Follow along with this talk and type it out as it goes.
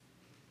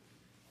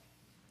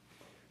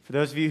For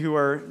those of you who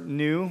are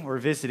new or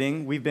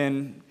visiting, we've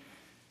been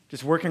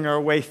just working our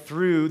way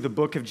through the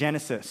book of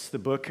Genesis, the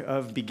book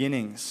of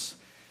beginnings.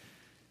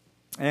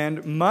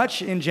 And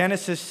much in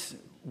Genesis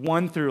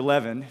 1 through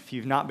 11, if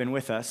you've not been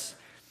with us,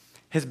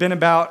 has been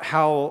about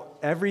how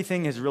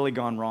everything has really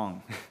gone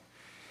wrong.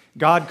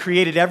 God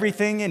created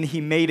everything and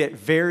he made it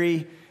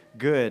very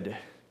good.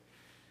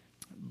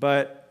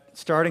 But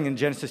starting in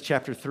Genesis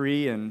chapter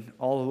 3 and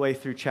all the way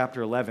through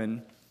chapter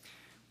 11,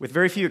 with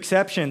very few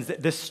exceptions,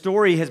 this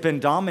story has been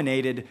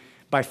dominated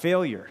by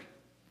failure,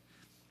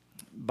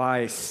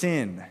 by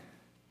sin,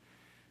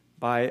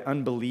 by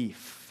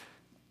unbelief.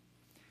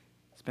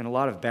 It's been a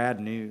lot of bad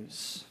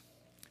news.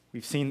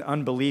 We've seen the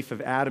unbelief of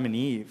Adam and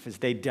Eve as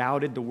they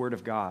doubted the word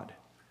of God.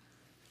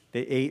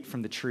 They ate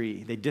from the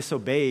tree. They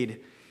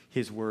disobeyed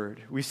his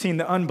word. We've seen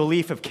the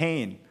unbelief of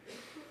Cain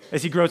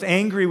as he grows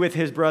angry with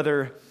his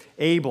brother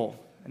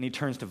Abel and he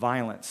turns to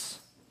violence.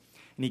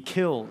 And he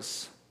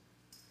kills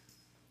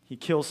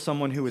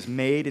someone who was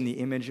made in the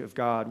image of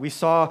God. We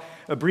saw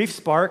a brief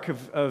spark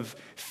of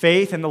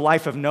faith in the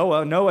life of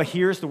Noah. Noah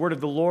hears the word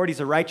of the Lord. He's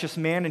a righteous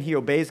man and he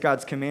obeys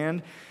God's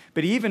command.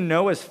 But even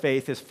Noah's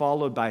faith is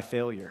followed by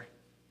failure.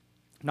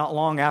 Not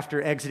long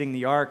after exiting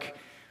the ark,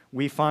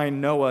 we find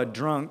Noah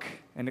drunk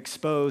and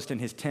exposed in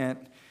his tent,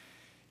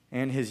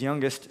 and his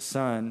youngest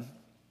son,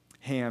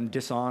 Ham,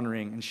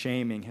 dishonoring and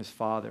shaming his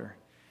father,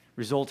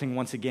 resulting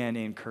once again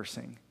in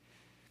cursing.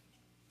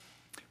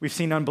 We've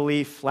seen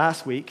unbelief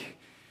last week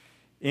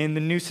in the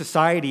new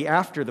society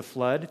after the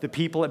flood, the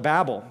people at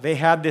Babel. They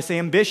had this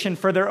ambition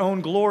for their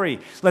own glory.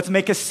 Let's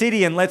make a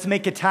city and let's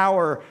make a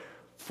tower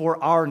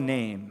for our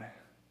name.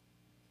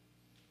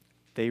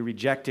 They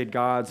rejected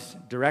God's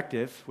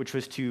directive, which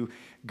was to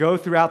go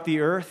throughout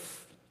the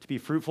earth, to be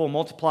fruitful,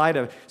 multiply,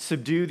 to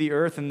subdue the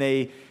earth, and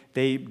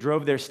they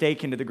drove their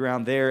stake into the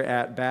ground there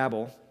at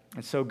Babel.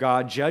 And so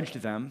God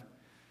judged them, and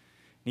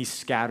he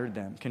scattered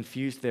them,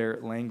 confused their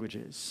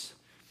languages.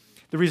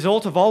 The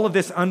result of all of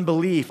this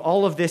unbelief,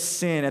 all of this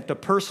sin at the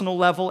personal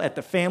level, at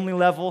the family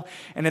level,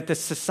 and at the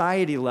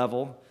society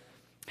level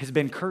has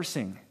been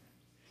cursing.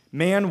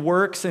 Man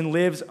works and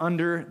lives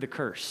under the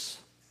curse.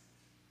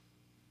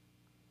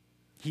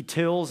 He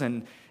tills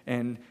and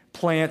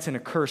plants in a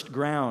cursed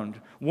ground.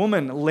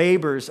 Woman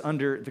labors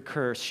under the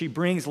curse. She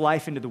brings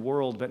life into the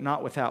world, but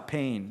not without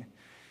pain.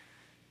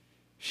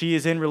 She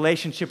is in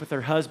relationship with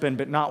her husband,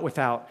 but not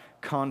without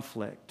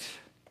conflict.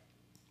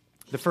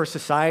 The first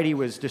society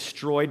was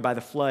destroyed by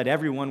the flood.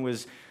 Everyone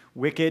was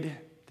wicked.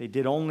 They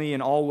did only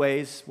and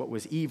always what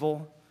was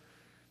evil.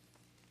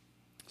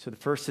 So the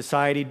first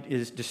society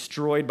is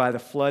destroyed by the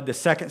flood. The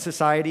second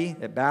society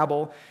at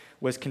Babel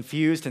was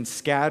confused and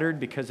scattered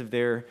because of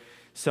their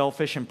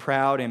selfish and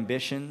proud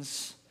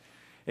ambitions.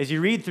 As you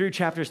read through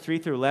chapters 3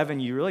 through 11,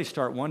 you really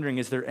start wondering,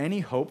 is there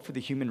any hope for the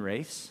human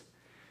race?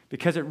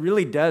 Because it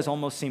really does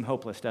almost seem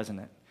hopeless, doesn't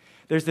it?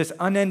 There's this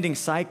unending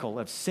cycle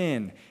of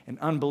sin and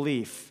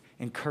unbelief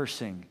and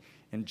cursing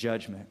and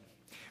judgment.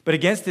 But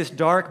against this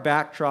dark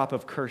backdrop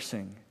of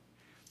cursing,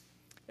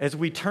 as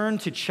we turn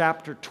to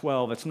chapter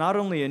 12, it's not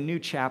only a new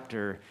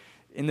chapter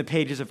in the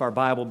pages of our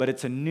Bible, but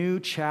it's a new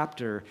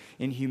chapter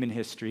in human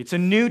history. It's a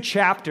new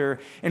chapter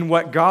in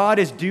what God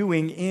is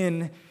doing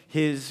in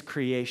his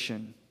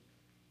creation.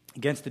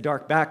 Against the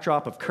dark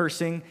backdrop of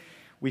cursing,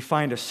 we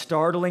find a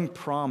startling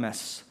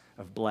promise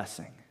of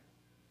blessing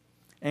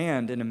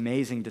and an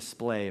amazing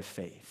display of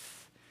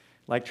faith.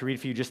 I'd like to read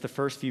for you just the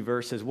first few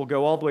verses. We'll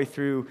go all the way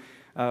through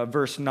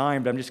verse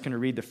 9, but I'm just going to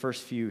read the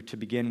first few to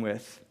begin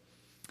with.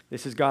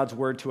 This is God's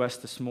word to us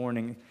this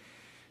morning.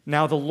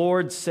 Now the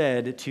Lord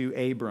said to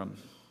Abram,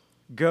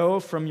 "Go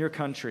from your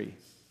country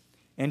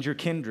and your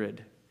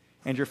kindred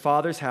and your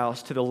father's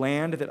house to the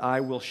land that I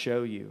will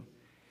show you.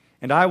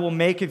 And I will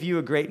make of you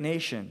a great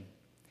nation,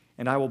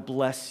 and I will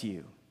bless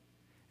you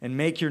and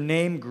make your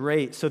name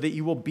great so that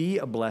you will be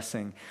a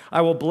blessing.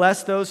 I will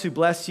bless those who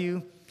bless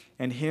you,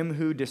 and him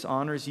who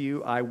dishonors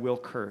you I will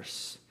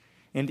curse.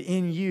 And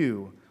in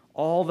you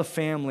all the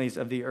families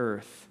of the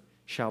earth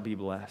shall be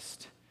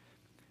blessed."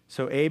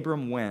 So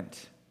Abram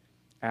went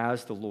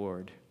as the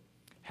Lord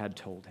had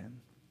told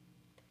him.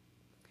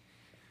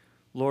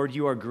 Lord,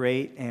 you are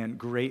great and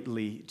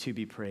greatly to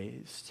be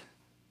praised.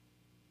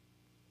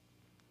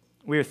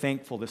 We are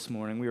thankful this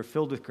morning. We are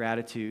filled with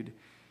gratitude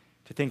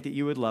to think that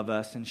you would love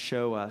us and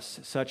show us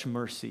such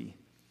mercy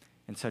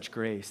and such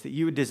grace, that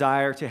you would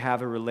desire to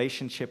have a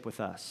relationship with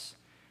us,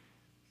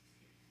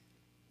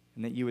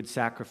 and that you would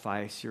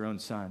sacrifice your own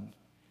Son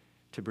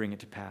to bring it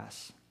to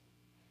pass.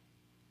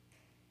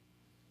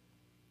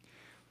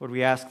 Lord,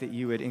 we ask that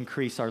you would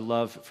increase our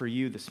love for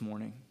you this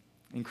morning,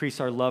 increase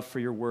our love for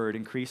your word,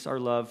 increase our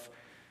love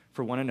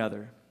for one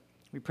another.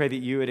 We pray that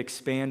you would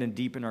expand and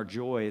deepen our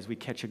joy as we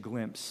catch a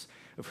glimpse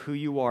of who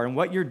you are and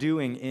what you're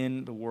doing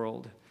in the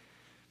world.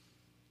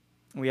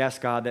 We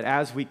ask, God, that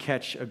as we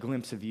catch a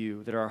glimpse of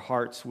you, that our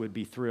hearts would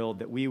be thrilled,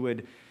 that we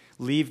would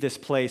leave this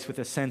place with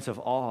a sense of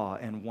awe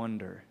and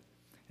wonder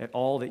at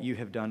all that you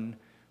have done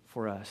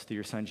for us through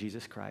your Son,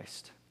 Jesus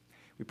Christ.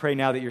 We pray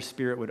now that your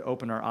Spirit would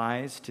open our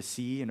eyes to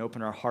see and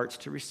open our hearts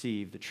to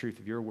receive the truth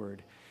of your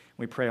word.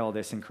 We pray all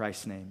this in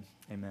Christ's name.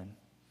 Amen.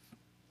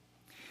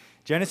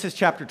 Genesis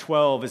chapter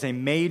 12 is a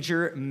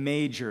major,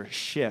 major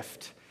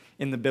shift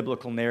in the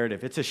biblical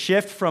narrative. It's a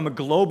shift from a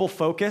global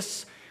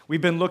focus.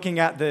 We've been looking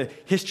at the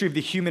history of the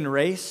human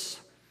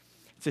race.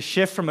 It's a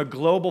shift from a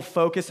global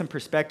focus and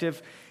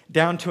perspective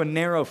down to a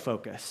narrow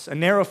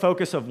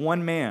focus of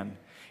one man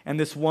and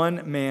this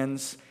one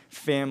man's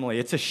family.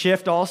 It's a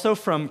shift also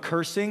from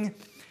cursing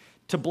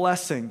to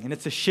blessing, and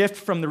it's a shift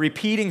from the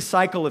repeating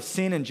cycle of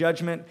sin and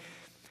judgment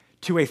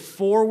to a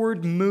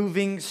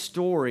forward-moving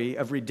story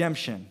of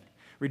redemption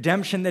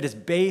that is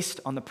based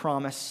on the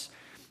promise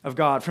of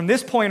God. From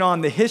this point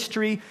on, the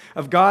history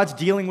of God's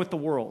dealing with the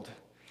world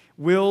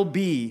will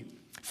be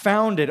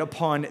founded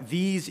upon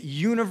these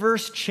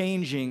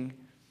universe-changing,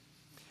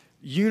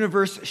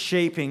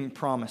 universe-shaping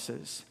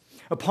promises.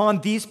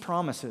 Upon these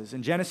promises,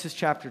 in Genesis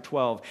chapter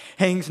 12,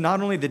 hangs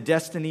not only the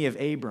destiny of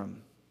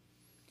Abram,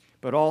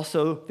 but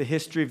also the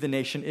history of the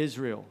nation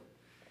Israel.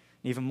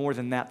 And even more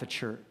than that, the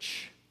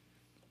church.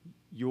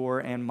 Your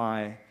and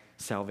my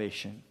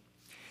salvation.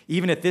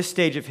 Even at this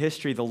stage of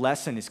history, the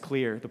lesson is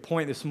clear. The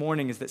point this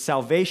morning is that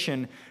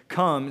salvation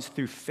comes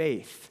through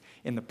faith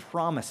in the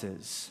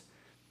promises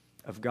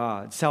of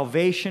God.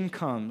 Salvation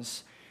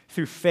comes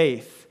through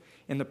faith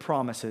in the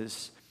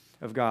promises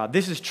of God.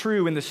 This is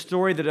true in the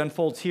story that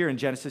unfolds here in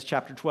Genesis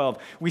chapter 12.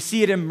 We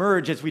see it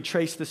emerge as we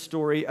trace the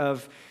story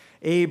of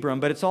Abram,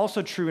 but it's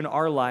also true in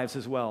our lives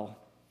as well.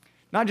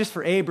 Not just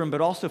for Abram,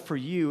 but also for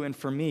you and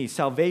for me.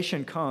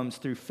 Salvation comes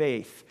through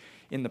faith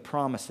in the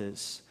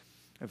promises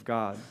of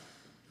God.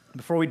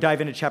 Before we dive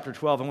into chapter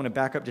 12, I want to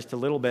back up just a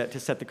little bit to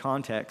set the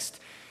context.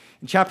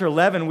 In chapter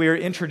 11, we are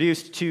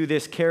introduced to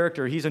this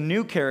character. He's a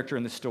new character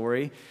in the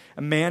story,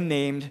 a man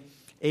named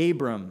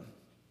Abram.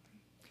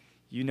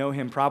 You know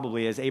him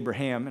probably as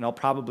Abraham, and I'll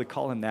probably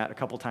call him that a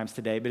couple times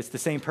today, but it's the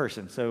same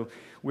person. So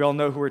we all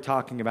know who we're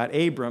talking about.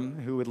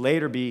 Abram, who would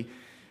later be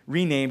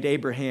renamed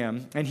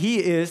Abraham, and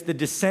he is the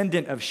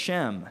descendant of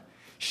Shem.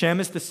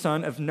 Shem is the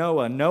son of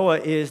Noah. Noah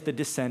is the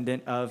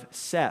descendant of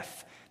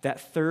Seth,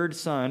 that third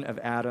son of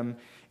Adam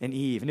and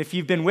Eve. And if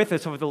you've been with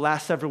us over the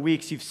last several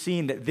weeks, you've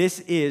seen that this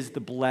is the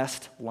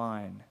blessed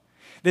line.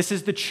 This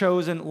is the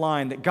chosen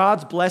line, that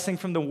God's blessing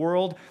from the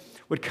world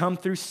would come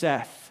through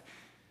Seth,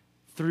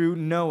 through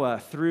Noah,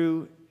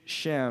 through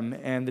Shem,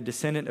 and the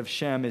descendant of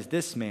Shem is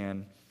this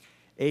man,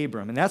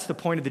 Abram. And that's the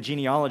point of the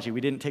genealogy.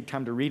 We didn't take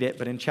time to read it,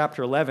 but in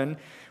chapter 11,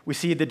 we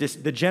see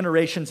the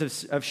generations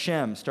of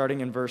Shem, starting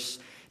in verse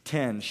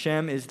 10.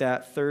 Shem is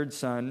that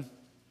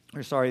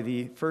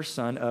the first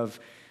son of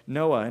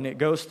Noah, and it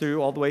goes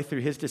through all the way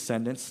through his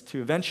descendants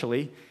to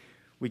eventually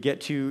we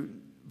get to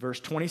verse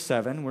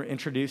 27. We're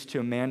introduced to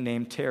a man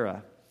named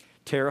Terah.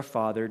 Terah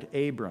fathered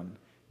Abram,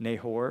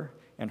 Nahor,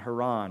 and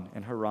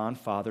Haran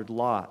fathered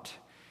Lot.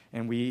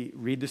 And we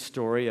read the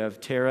story of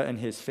Terah and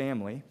his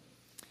family.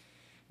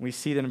 We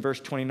see that in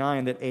verse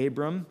 29 that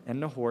Abram and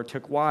Nahor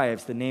took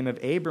wives. The name of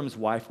Abram's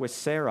wife was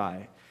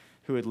Sarai,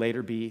 who would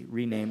later be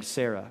renamed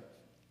Sarah.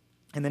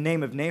 And the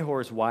name of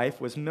Nahor's wife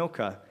was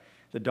Milcah,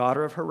 the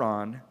daughter of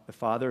Haran, the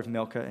father of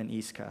Milcah and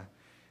Iscah.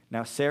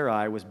 Now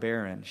Sarai was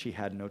barren. She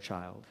had no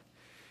child.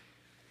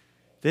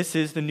 This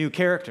is the new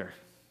character,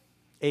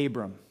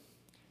 Abram,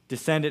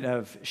 descendant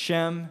of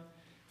Shem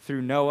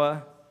through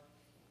Noah,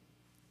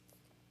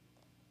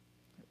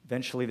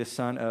 eventually the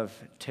son of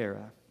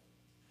Terah.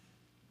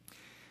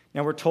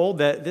 Now we're told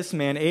that this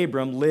man,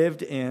 Abram,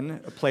 lived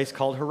in a place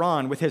called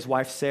Haran with his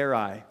wife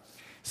Sarai.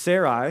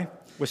 Sarai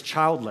was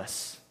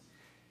childless.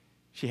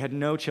 She had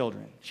no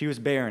children. She was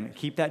barren.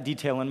 Keep that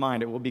detail in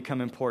mind. It will become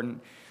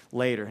important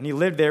later. And he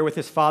lived there with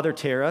his father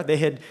Terah. They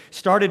had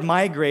started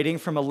migrating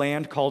from a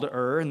land called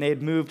Ur, and they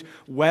had moved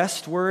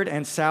westward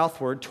and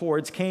southward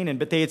towards Canaan,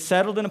 but they had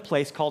settled in a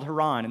place called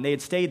Haran, and they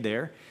had stayed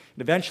there.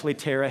 And eventually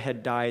Terah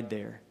had died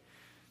there.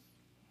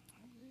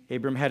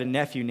 Abram had a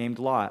nephew named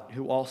Lot,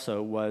 who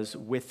also was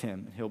with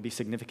him. He'll be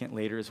significant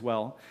later as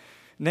well.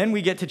 And then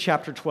we get to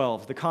chapter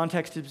 12. The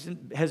context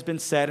has been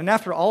set, and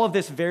after all of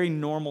this very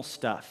normal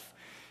stuff,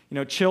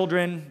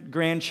 children,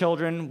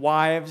 grandchildren,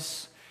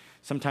 wives,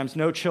 sometimes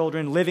no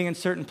children, living in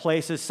certain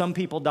places, some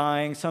people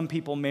dying, some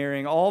people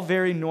marrying, all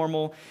very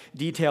normal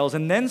details.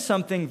 And then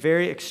something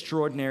very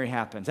extraordinary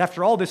happens.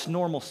 After all this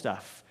normal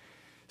stuff,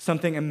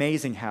 something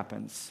amazing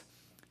happens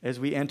as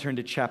we enter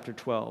into chapter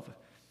 12.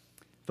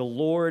 The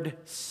Lord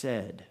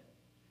said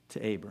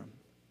to Abram.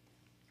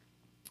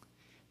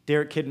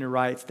 Derek Kidner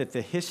writes that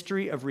the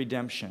history of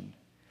redemption,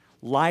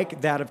 like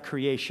that of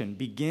creation,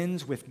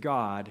 begins with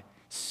God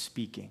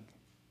speaking.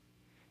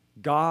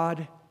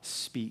 God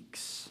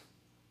speaks.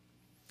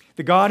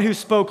 The God who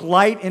spoke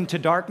light into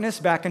darkness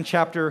back in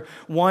chapter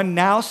 1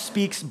 now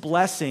speaks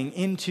blessing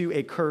into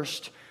a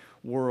cursed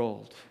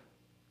world.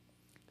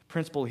 The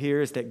principle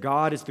here is that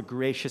God is the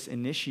gracious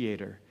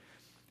initiator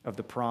of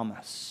the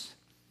promise.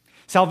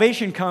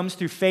 Salvation comes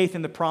through faith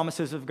in the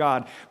promises of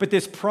God, but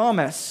this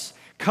promise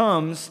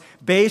comes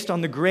based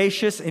on the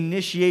gracious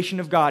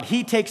initiation of God.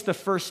 He takes the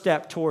first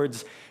step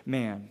towards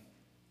man.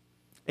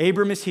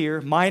 Abram is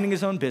here, minding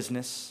his own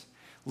business,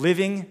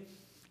 living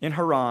in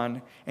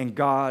Haran, and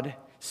God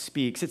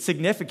speaks. It's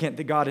significant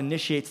that God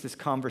initiates this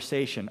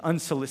conversation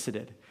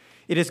unsolicited.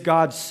 It is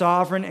God's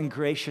sovereign and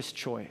gracious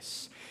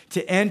choice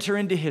to enter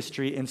into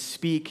history and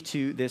speak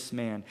to this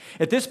man.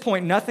 At this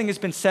point, nothing has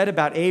been said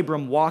about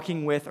Abram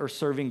walking with or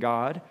serving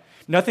God.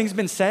 Nothing's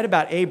been said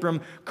about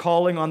Abram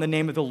calling on the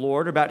name of the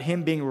Lord, or about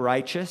him being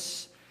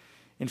righteous.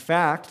 In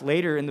fact,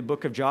 later in the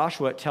book of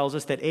Joshua, it tells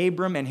us that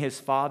Abram and his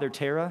father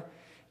Terah,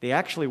 they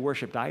actually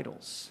worshiped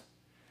idols.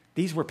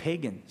 These were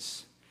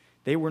pagans.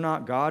 They were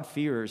not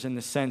God-fearers in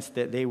the sense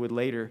that they would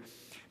later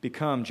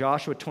become.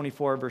 Joshua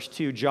 24, verse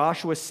 2,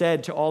 Joshua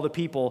said to all the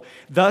people,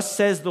 "Thus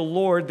says the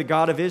Lord, the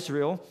God of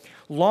Israel,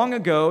 long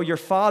ago your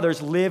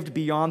fathers lived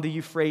beyond the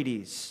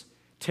Euphrates,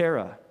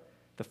 Terah,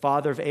 the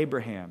father of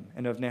Abraham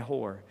and of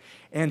Nahor,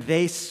 and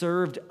they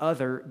served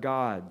other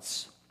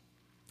gods.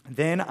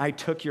 Then I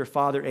took your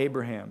father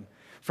Abraham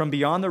from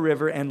beyond the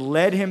river and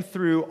led him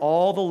through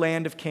all the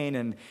land of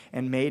Canaan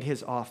and made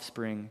his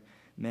offspring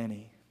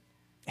many."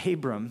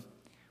 Abram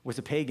was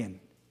a pagan.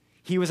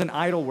 He was an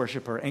idol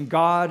worshiper, and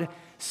God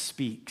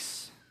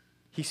speaks.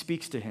 He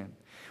speaks to him.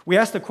 We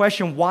ask the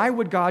question, why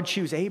would God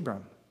choose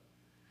Abram?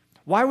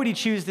 Why would he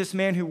choose this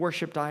man who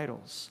worshiped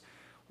idols?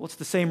 Well, it's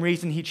the same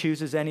reason he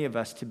chooses any of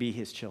us to be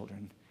his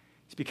children.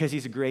 It's because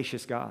he's a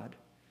gracious God.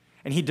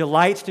 And he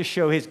delights to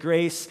show his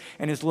grace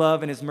and his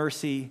love and his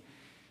mercy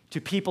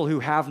to people who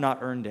have not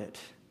earned it,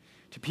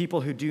 to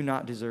people who do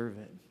not deserve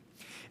it.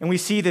 And we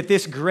see that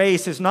this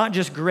grace is not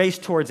just grace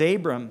towards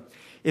Abram,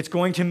 it's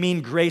going to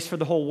mean grace for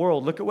the whole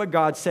world. Look at what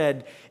God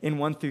said in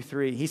 1 through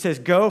 3. He says,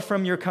 "Go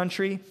from your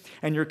country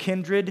and your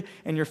kindred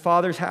and your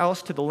father's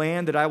house to the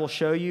land that I will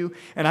show you,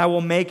 and I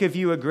will make of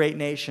you a great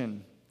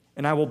nation.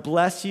 And I will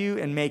bless you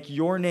and make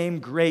your name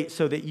great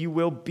so that you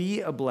will be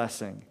a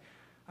blessing.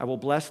 I will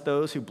bless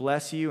those who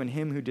bless you, and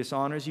him who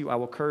dishonors you I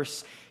will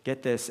curse."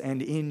 Get this,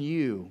 "and in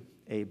you,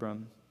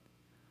 Abram,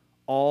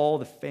 all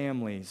the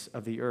families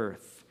of the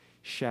earth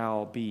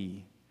shall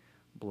be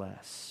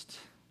blessed."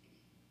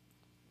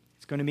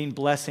 It's going to mean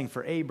blessing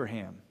for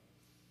Abraham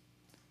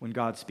when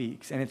God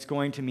speaks, and it's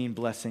going to mean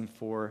blessing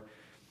for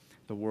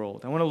the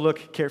world. I want to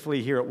look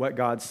carefully here at what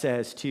God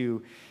says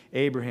to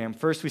Abraham.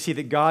 First, we see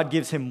that God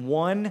gives him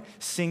one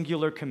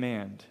singular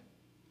command.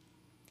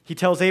 He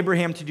tells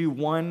Abraham to do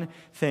one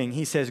thing.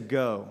 He says,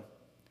 "Go."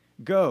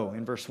 Go,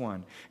 in verse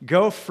 1.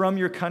 "Go from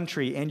your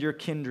country and your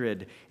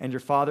kindred and your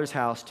father's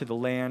house to the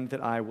land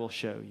that I will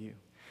show you."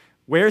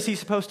 Where is he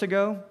supposed to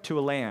go? To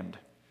a land.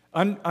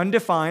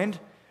 Undefined,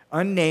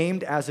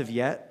 unnamed as of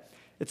yet.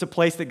 It's a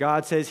place that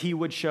God says he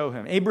would show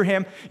him.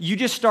 Abraham, you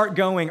just start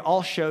going.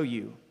 I'll show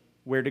you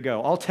where to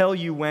go. I'll tell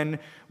you when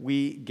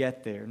we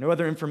get there. No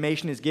other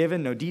information is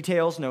given, no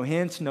details, no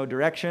hints, no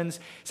directions.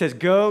 It says,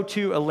 "Go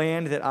to a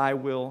land that I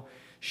will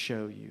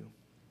show you."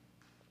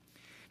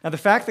 Now, the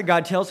fact that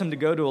God tells him to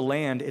go to a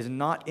land is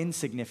not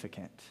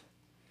insignificant.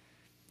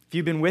 If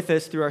you've been with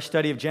us through our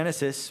study of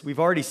Genesis, we've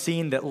already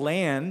seen that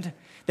land,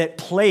 that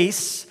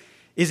place,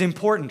 is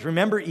important.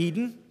 Remember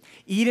Eden?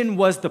 Eden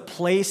was the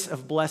place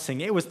of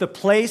blessing. It was the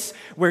place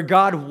where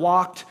God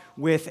walked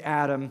with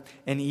Adam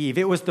and Eve.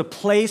 It was the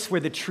place where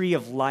the tree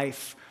of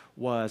life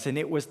was, and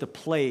it was the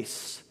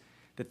place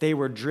that they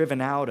were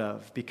driven out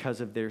of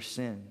because of their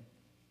sin.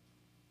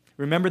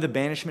 Remember the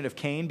banishment of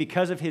Cain?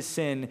 Because of his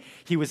sin,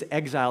 he was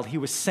exiled. He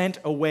was sent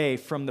away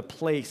from the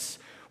place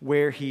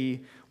where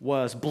he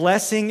was.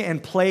 Blessing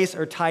and place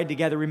are tied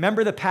together.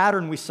 Remember the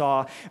pattern we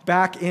saw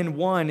back in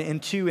 1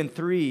 and 2 and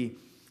 3.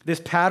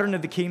 This pattern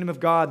of the kingdom of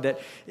God, that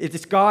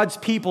it's God's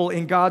people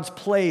in God's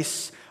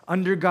place,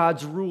 under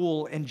God's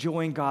rule,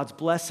 enjoying God's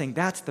blessing.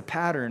 That's the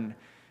pattern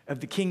of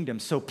the kingdom.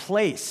 So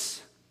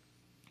place,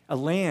 a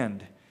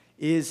land,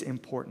 is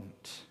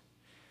important.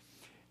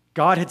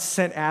 God had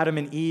sent Adam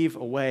and Eve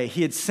away.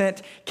 He had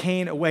sent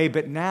Cain away,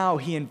 but now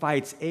he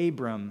invites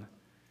Abram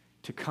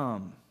to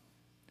come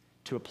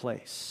to a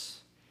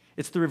place.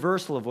 It's the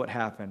reversal of what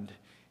happened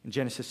in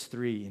Genesis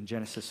 3 and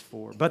Genesis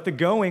 4. But the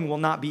going will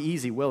not be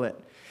easy, will it?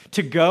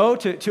 To go,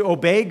 to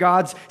obey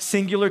God's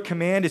singular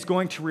command is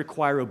going to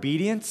require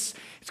obedience.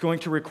 It's going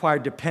to require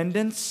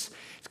dependence.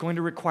 It's going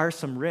to require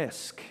some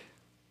risk.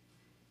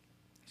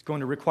 It's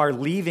going to require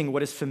leaving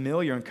what is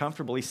familiar and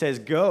comfortable. He says,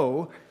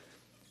 "Go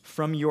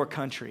from your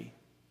country."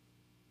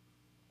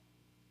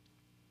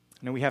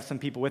 I know we have some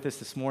people with us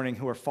this morning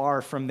who are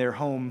far from their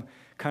home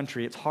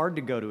country. It's hard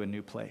to go to a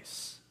new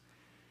place.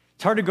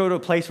 It's hard to go to a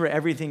place where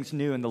everything's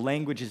new and the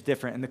language is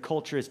different and the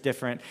culture is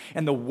different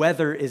and the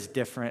weather is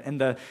different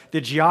and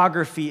the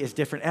geography is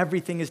different.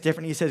 Everything is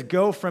different. He says,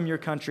 "Go from your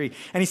country."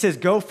 And he says,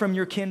 "Go from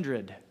your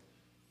kindred."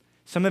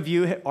 Some of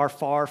you are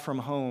far from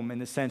home in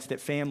the sense that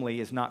family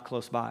is not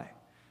close by.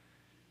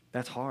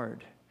 That's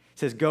hard. He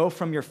says, "Go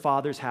from your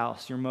father's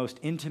house," your most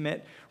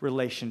intimate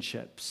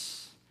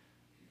relationships.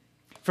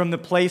 From the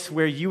place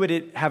where you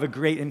would have a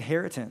great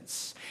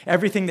inheritance.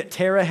 Everything that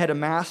Terah had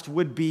amassed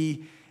would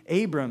be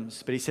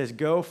Abram's, but he says,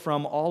 "Go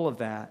from all of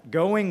that."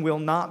 Going will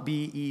not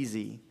be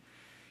easy.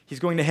 He's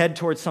going to head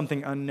towards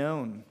something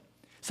unknown,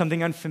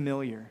 something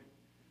unfamiliar.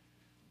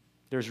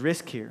 There's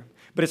risk here.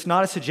 But it's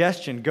not a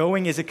suggestion.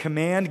 Going is a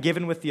command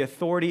given with the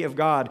authority of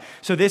God.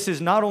 So this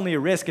is not only a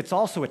risk, it's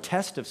also a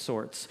test of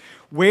sorts.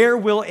 Where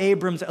will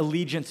Abram's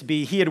allegiance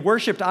be? He had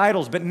worshipped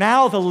idols, but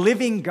now the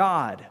living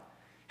God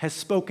has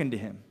spoken to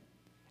him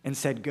and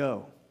said,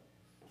 go.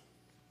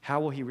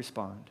 How will he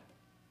respond?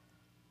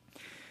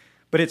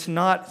 But it's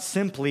not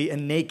simply a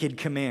naked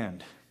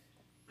command.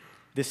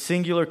 This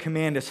singular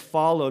command is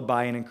followed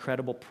by an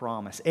incredible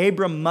promise.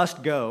 Abram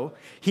must go,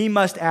 he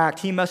must act,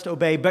 he must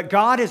obey, but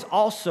God is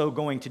also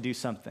going to do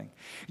something.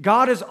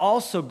 God is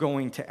also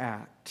going to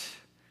act.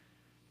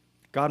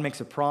 God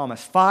makes a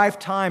promise, 5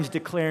 times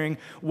declaring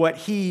what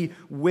he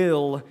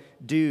will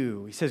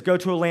do. He says, go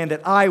to a land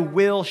that I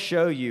will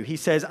show you. He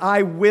says,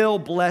 I will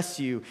bless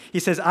you. He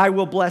says, I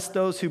will bless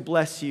those who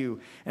bless you,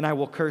 and I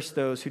will curse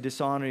those who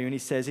dishonor you. And he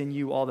says, in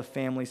you all the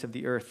families of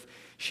the earth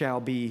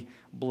shall be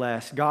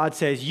blessed. God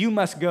says, you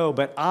must go,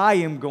 but I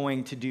am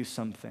going to do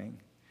something.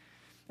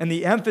 And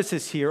the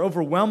emphasis here,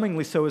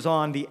 overwhelmingly so, is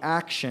on the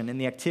action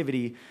and the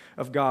activity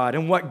of God.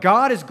 And what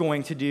God is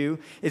going to do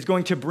is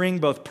going to bring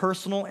both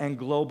personal and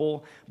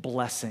global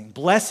blessing.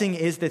 Blessing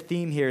is the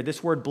theme here.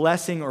 This word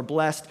blessing or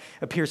blessed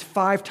appears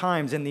 5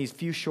 times in these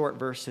few short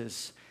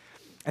verses.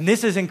 And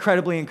this is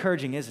incredibly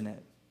encouraging, isn't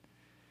it?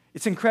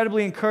 It's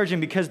incredibly encouraging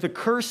because the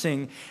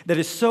cursing that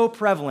is so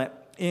prevalent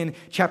in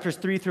chapters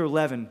 3 through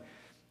 11,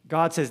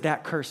 God says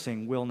that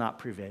cursing will not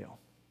prevail.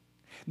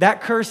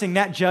 That cursing,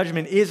 that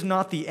judgment is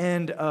not the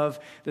end of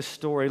the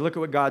story. Look at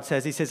what God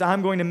says. He says,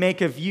 I'm going to make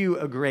of you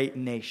a great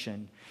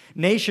nation.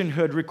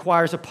 Nationhood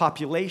requires a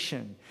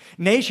population.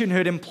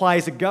 Nationhood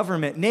implies a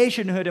government.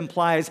 Nationhood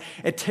implies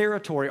a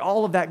territory.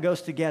 All of that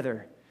goes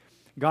together.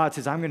 God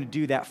says, I'm going to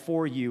do that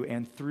for you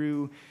and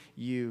through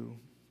you.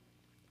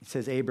 He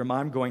says, Abram,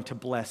 I'm going to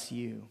bless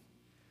you.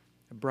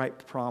 A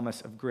bright promise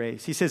of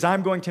grace. He says,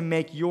 I'm going to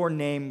make your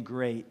name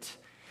great.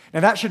 Now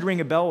that should ring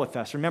a bell with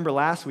us. Remember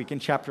last week in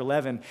chapter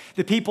 11,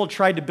 the people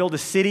tried to build a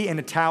city and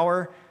a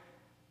tower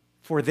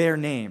for their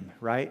name,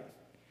 right?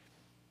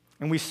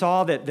 And we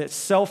saw that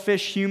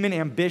selfish human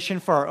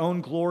ambition for our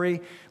own glory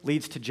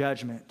leads to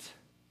judgment.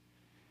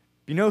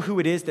 You know who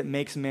it is that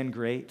makes men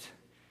great?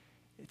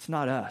 It's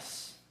not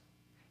us.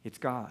 It's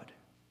God.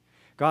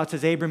 God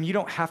says, Abram, you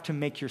don't have to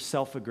make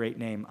yourself a great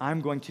name.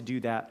 I'm going to do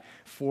that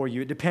for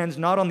you. It depends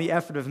not on the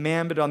effort of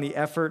man, but on the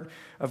effort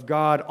of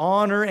God.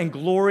 Honor and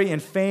glory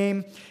and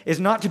fame is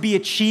not to be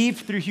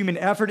achieved through human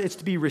effort. It's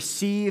to be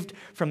received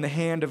from the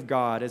hand of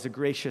God as a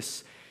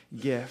gracious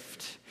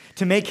gift.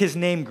 To make his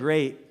name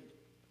great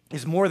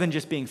is more than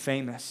just being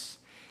famous.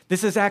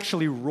 This is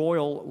actually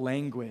royal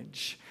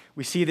language.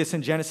 We see this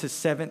in Genesis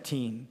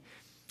 17.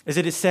 As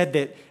it is said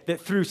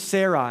that through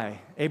Sarai,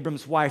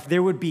 Abram's wife,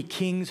 there would be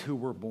kings who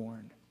were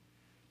born.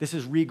 This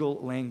is regal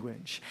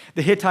language.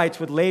 The Hittites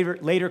would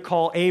later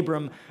call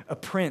Abram a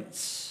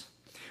prince.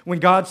 When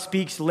God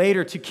speaks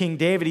later to King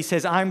David, he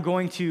says, I'm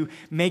going to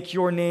make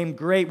your name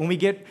great. When we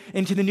get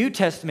into the New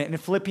Testament in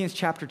Philippians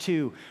chapter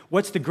 2,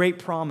 what's the great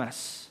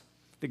promise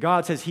that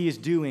God says he is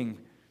doing,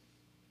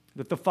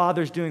 that the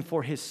Father is doing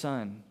for his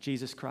Son,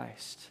 Jesus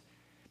Christ?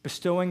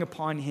 Bestowing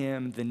upon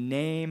him the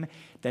name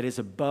that is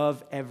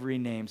above every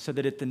name, so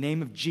that at the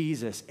name of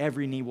Jesus,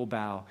 every knee will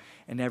bow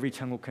and every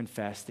tongue will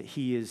confess that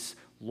he is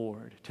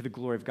Lord, to the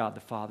glory of God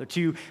the Father.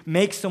 To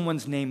make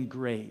someone's name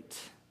great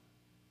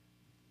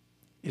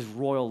is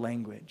royal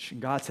language.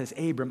 And God says,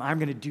 Abram, I'm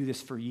going to do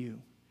this for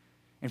you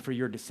and for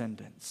your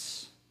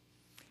descendants.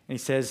 And he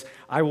says,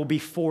 I will be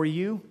for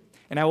you,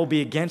 and I will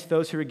be against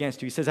those who are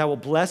against you. He says, I will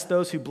bless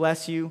those who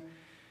bless you,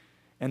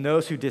 and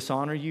those who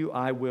dishonor you,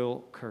 I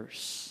will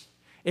curse.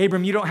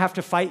 Abram, you don't have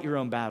to fight your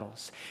own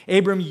battles.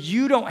 Abram,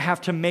 you don't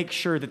have to make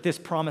sure that this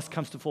promise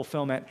comes to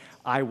fulfillment.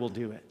 I will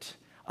do it.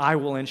 I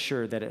will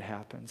ensure that it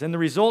happens. And the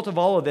result of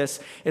all of this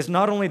is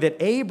not only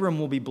that Abram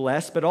will be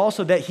blessed, but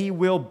also that he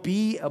will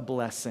be a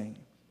blessing.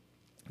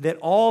 That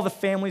all the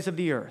families of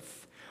the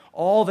earth,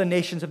 all the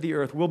nations of the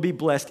earth will be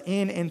blessed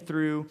in and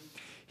through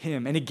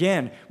him. And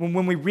again,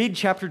 when we read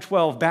chapter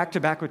 12 back to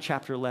back with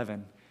chapter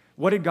 11,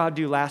 what did God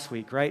do last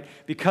week, right?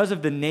 Because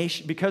of the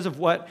nation, because of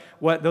what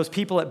those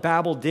people at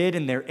Babel did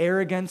in their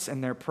arrogance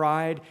and their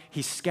pride,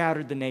 he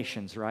scattered the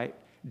nations, right?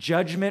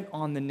 Judgment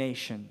on the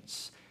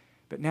nations.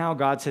 But now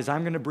God says,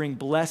 I'm going to bring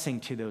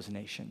blessing to those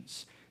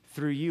nations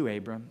through you,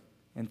 Abram,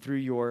 and through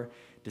your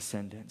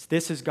descendants.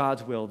 This is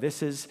God's will.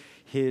 This is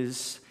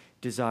his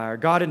desire.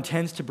 God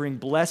intends to bring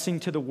blessing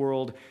to the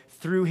world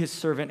through his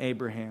servant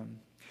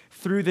Abraham,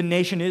 through the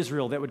nation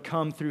Israel that would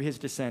come through his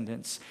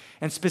descendants,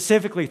 and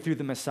specifically through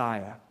the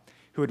Messiah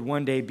who would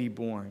one day be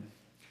born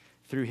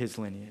through his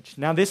lineage.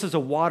 Now, this is a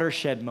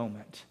watershed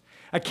moment.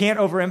 I can't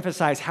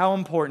overemphasize how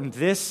important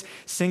this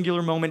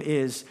singular moment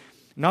is,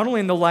 not only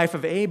in the life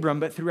of Abram,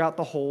 but throughout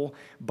the whole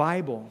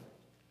Bible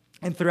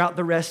and throughout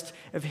the rest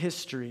of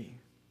history.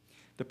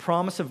 The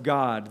promise of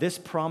God, this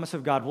promise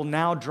of God will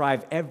now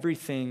drive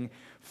everything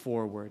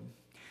forward.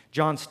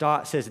 John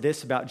Stott says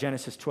this about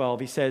Genesis 12.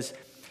 He says,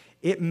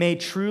 it may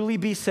truly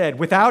be said,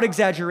 without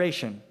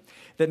exaggeration,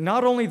 that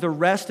not only the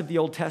rest of the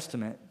Old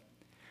Testament,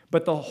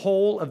 but the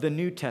whole of the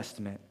New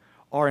Testament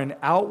are an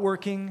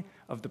outworking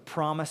of the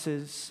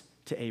promises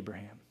to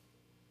Abraham.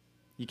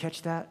 You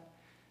catch that?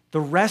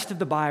 The rest of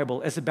the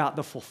Bible is about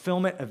the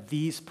fulfillment of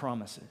these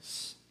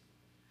promises.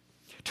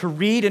 To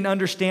read and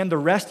understand the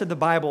rest of the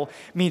Bible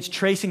means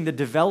tracing the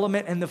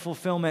development and the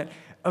fulfillment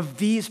of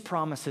these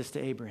promises to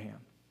Abraham.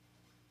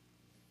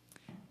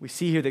 We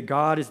see here that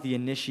God is the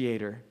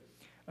initiator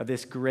of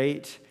this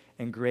great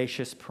and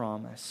gracious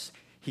promise.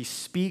 He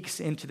speaks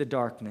into the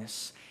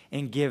darkness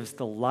and gives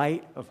the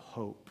light of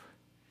hope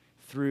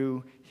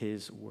through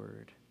his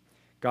word.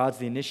 God's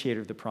the initiator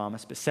of the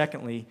promise. But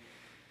secondly,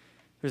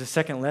 there's a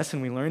second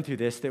lesson we learn through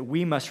this, that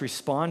we must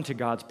respond to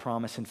God's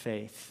promise in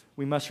faith.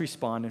 We must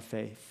respond in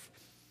faith.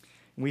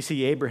 And we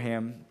see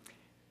Abraham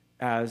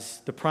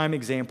as the prime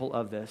example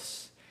of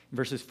this in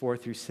verses 4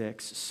 through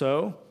 6.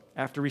 So,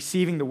 after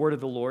receiving the word of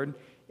the Lord,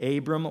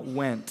 Abram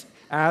went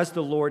as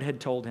the Lord had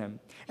told him,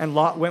 and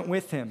Lot went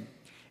with him.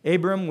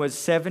 Abram was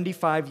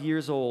 75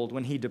 years old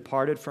when he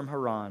departed from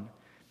Haran.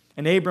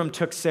 And Abram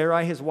took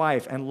Sarai his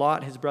wife, and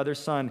Lot his brother's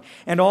son,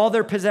 and all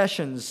their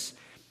possessions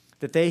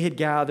that they had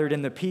gathered,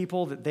 and the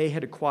people that they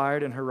had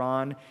acquired in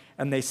Haran,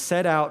 and they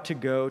set out to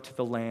go to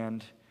the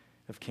land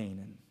of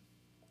Canaan.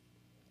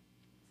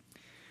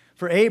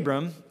 For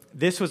Abram,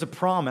 this was a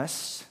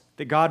promise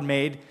that God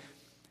made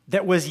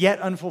that was yet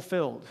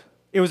unfulfilled.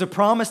 It was a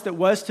promise that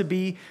was to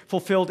be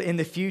fulfilled in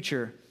the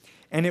future,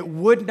 and it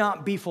would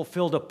not be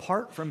fulfilled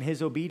apart from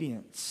his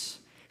obedience.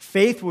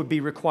 Faith would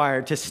be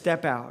required to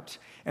step out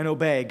and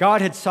obey.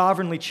 God had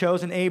sovereignly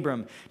chosen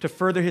Abram to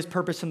further his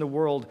purpose in the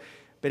world,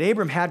 but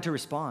Abram had to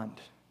respond.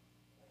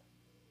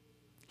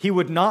 He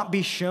would not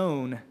be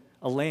shown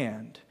a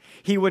land.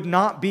 He would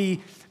not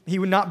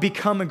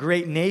become a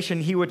great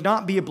nation. He would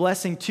not be a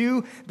blessing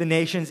to the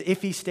nations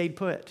if he stayed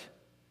put.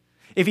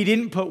 If he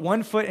didn't put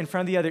one foot in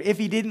front of the other, if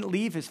he didn't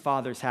leave his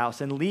father's house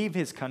and leave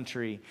his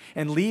country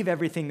and leave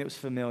everything that was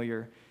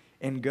familiar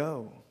and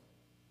go.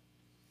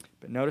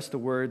 But notice the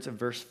words of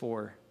verse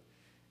 4.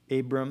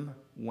 Abram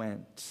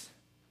went.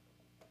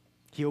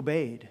 He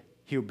obeyed.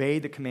 He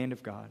obeyed the command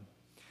of God.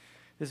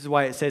 This is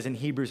why it says in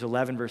Hebrews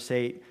 11, verse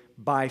 8,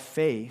 by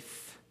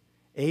faith,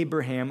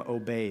 Abraham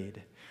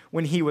obeyed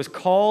when he was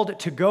called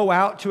to go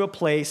out to a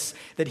place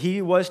that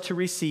he was to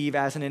receive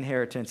as an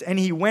inheritance. And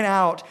he went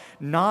out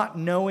not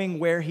knowing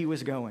where he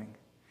was going.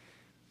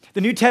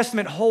 The New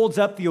Testament holds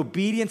up the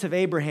obedience of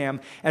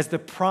Abraham as the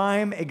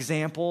prime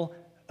example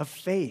of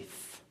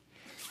faith.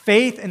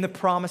 Faith in the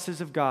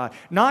promises of God.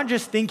 Not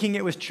just thinking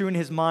it was true in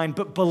his mind,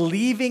 but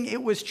believing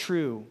it was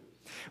true.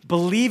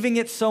 Believing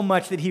it so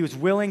much that he was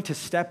willing to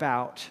step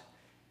out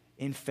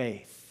in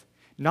faith.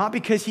 Not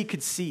because he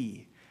could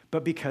see,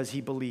 but because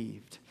he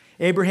believed.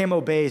 Abraham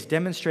obeys,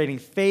 demonstrating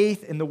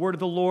faith in the word of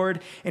the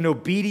Lord and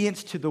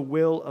obedience to the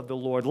will of the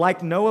Lord.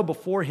 Like Noah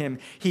before him,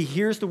 he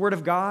hears the word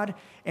of God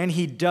and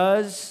he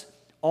does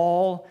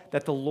all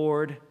that the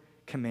Lord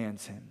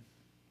commands him.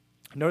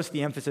 Notice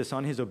the emphasis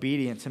on his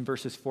obedience in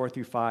verses 4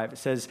 through 5. It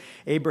says,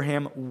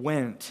 Abraham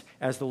went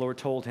as the Lord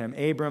told him.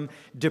 Abram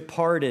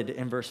departed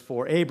in verse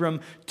 4.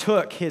 Abram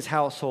took his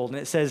household. And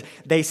it says,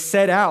 they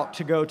set out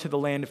to go to the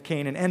land of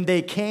Canaan. And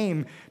they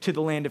came to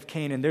the land of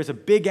Canaan. There's a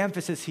big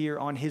emphasis here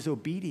on his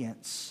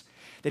obedience.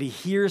 That he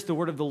hears the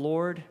word of the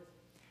Lord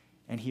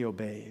and he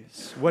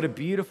obeys. What a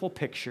beautiful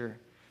picture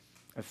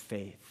of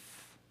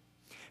faith.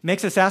 It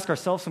makes us ask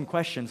ourselves some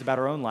questions about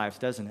our own lives,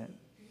 doesn't it?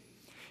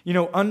 You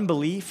know,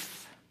 unbelief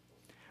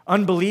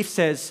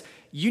says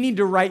you need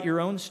to write your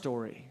own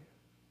story.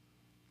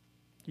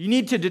 You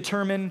need to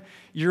determine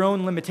your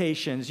own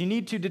limitations. You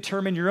need to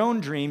determine your own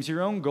dreams,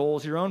 your own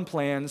goals, your own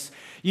plans.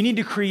 You need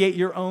to create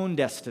your own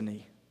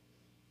destiny.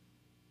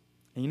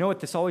 And you know what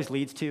this always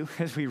leads to?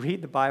 As we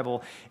read the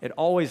Bible, it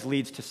always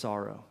leads to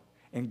sorrow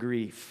and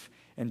grief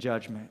and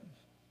judgment.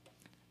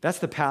 That's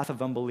the path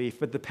of unbelief.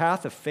 But the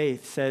path of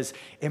faith says,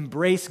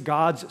 embrace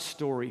God's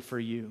story for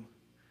you.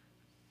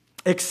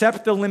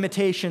 Accept the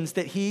limitations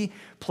that he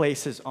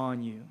places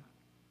on you.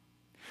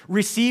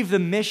 Receive the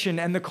mission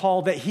and the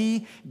call that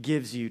he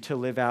gives you to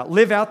live out.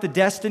 Live out the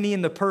destiny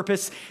and the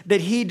purpose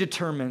that he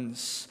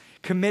determines.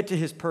 Commit to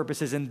his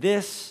purposes, and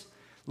this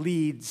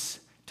leads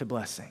to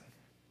blessing.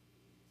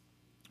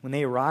 When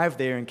they arrived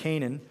there in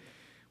Canaan,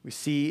 we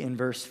see in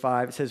verse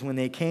 5, it says, when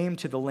they came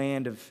to the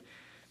land of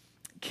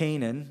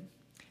Canaan,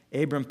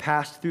 Abram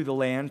passed through the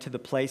land to the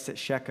place at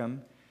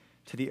Shechem,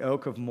 to the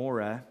oak of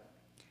Moreh.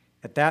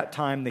 At that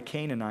time, the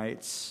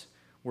Canaanites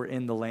were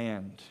in the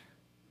land.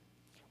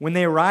 When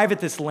they arrive at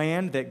this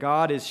land that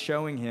God is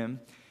showing him,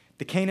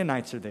 the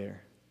Canaanites are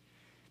there.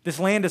 This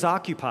land is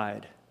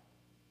occupied.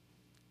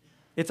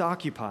 It's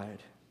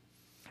occupied.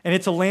 And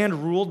it's a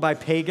land ruled by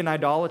pagan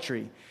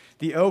idolatry.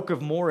 The oak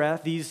of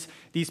Moreh, these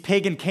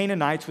pagan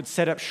Canaanites would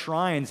set up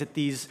shrines at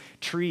these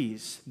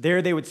trees.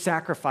 There they would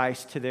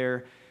sacrifice to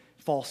their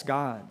false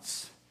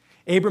gods.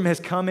 Abram has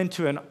come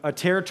into a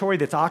territory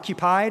that's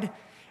occupied,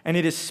 and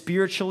it is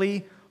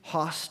spiritually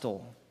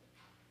hostile.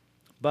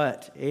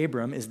 But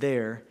Abram is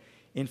there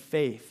in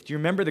faith. Do you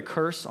remember the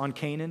curse on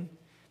Canaan,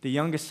 the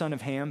youngest son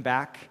of Ham,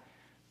 back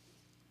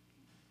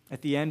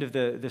at the end of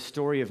the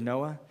story of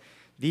Noah?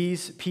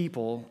 These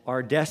people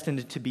are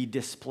destined to be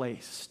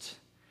displaced.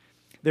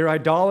 Their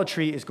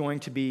idolatry is going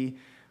to be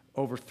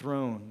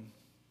overthrown.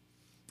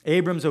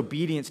 Abram's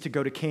obedience to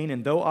go to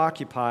Canaan, though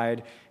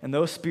occupied and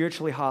though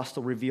spiritually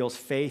hostile, reveals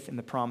faith in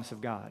the promise of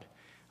God.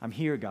 I'm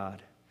here,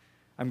 God.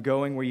 I'm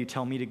going where you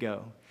tell me to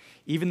go.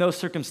 Even though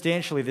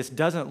circumstantially this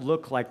doesn't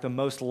look like the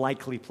most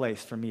likely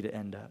place for me to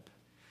end up.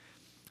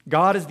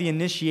 God is the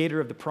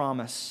initiator of the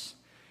promise,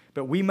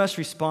 but we must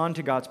respond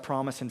to God's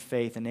promise in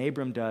faith, and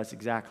Abram does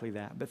exactly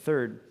that. But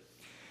third,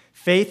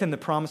 faith in the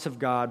promise of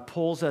God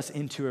pulls us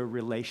into a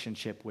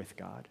relationship with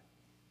God.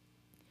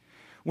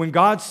 When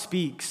God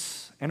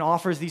speaks and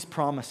offers these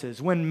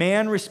promises, when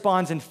man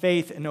responds in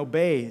faith and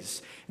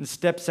obeys and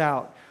steps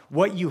out,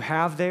 what you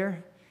have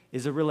there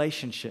is a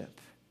relationship.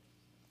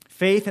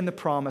 Faith in the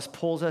promise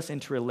pulls us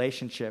into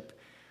relationship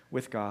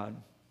with God.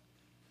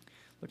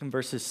 Look in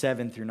verses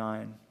 7 through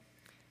 9.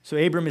 So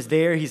Abram is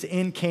there. He's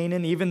in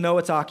Canaan, even though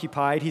it's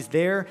occupied. He's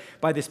there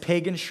by this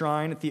pagan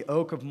shrine at the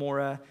oak of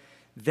Moreh.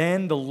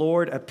 Then the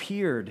Lord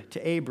appeared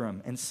to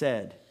Abram and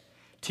said,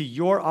 "To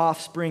your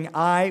offspring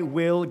I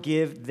will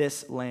give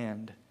this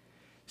land."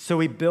 So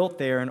he built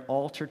there an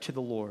altar to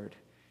the Lord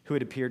who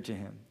had appeared to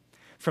him.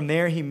 From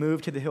there he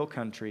moved to the hill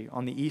country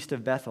on the east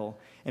of Bethel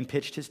and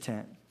pitched his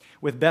tent,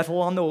 with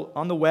Bethel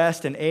on the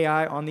west and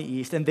Ai on the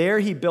east. And there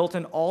he built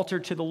an altar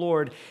to the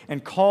Lord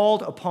and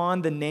called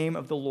upon the name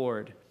of the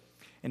Lord.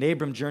 And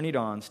Abram journeyed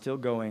on, still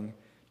going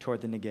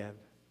toward the Negeb.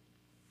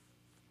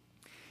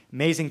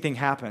 Amazing thing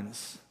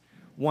happens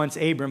once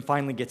Abram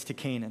finally gets to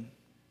Canaan.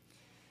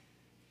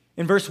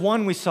 In verse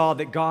 1, we saw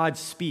that God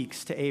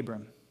speaks to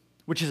Abram,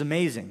 which is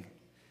amazing.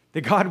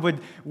 That God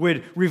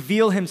would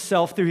reveal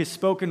himself through his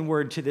spoken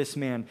word to this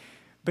man.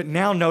 But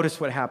now notice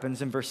what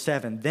happens in verse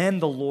 7. Then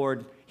the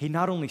Lord, he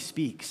not only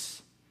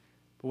speaks,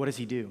 but what does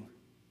he do?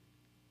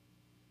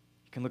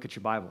 You can look at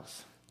your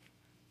Bibles.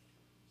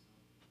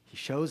 He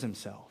shows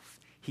himself.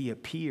 He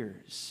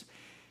appears.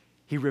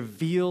 He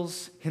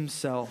reveals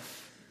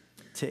himself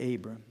to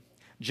Abram.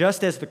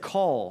 Just as the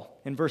call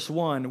in verse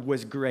 1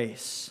 was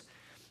grace,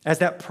 as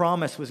that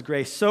promise was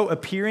grace, so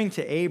appearing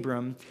to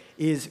Abram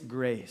is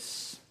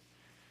grace.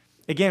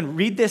 Again,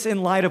 read this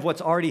in light of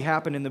what's already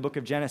happened in the book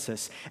of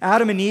Genesis.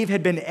 Adam and Eve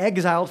had been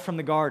exiled from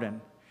the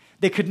garden.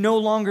 They could no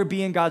longer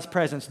be in God's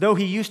presence. Though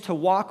he used to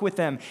walk with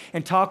them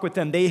and talk with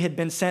them, they had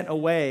been sent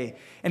away.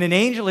 And an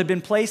angel had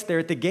been placed there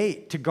at the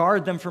gate to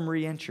guard them from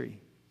re-entry.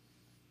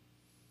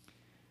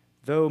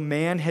 Though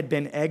man had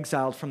been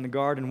exiled from the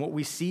garden, what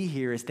we see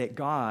here is that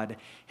God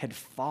had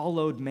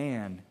followed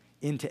man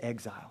into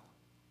exile.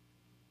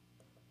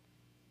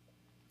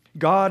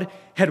 God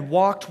had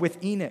walked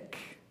with Enoch.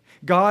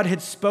 God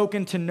had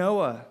spoken to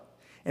Noah,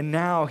 and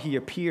now he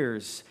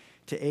appears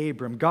to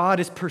Abram. God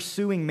is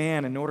pursuing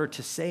man in order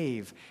to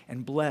save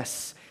and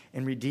bless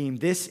and redeem.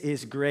 This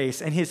is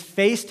grace. And his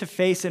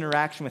face-to-face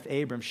interaction with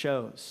Abram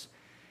shows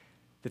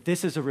that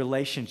this is a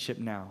relationship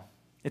now.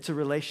 It's a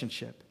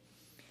relationship.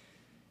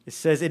 It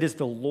says it is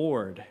the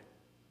Lord,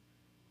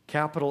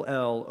 capital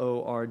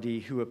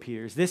L-O-R-D, who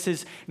appears. This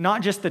is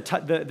not just the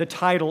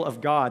title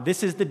of God.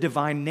 This is the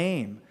divine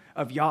name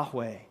of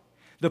Yahweh,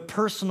 the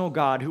personal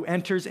God who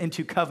enters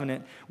into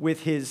covenant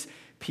with his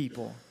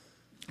people.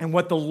 And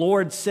what the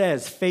Lord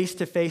says face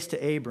to face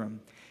to Abram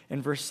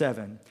in verse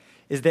 7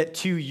 is that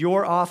to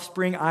your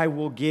offspring I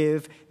will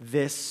give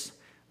this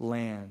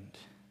land.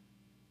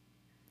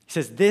 He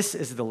says this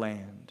is the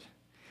land.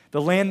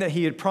 The land that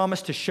he had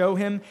promised to show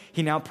him,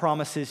 he now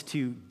promises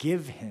to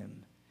give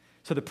him.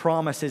 So the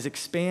promise is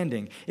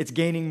expanding. It's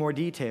gaining more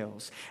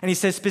details. And he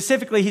says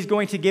specifically he's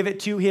going to give it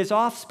to his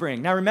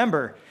offspring. Now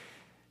remember,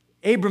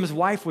 Abram's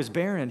wife was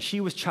barren.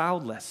 She was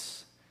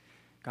childless.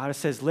 God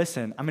says,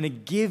 listen, I'm going to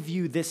give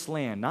you this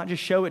land. Not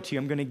just show it to you.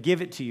 I'm going to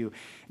give it to you.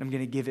 And I'm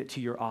going to give it to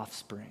your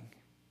offspring.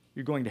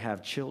 You're going to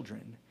have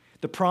children.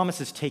 The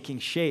promise is taking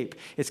shape.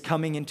 It's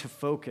coming into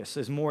focus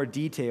as more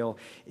detail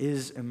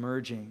is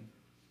emerging.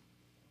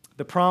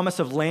 The promise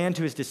of land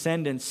to his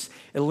descendants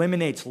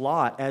eliminates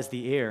Lot as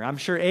the heir. I'm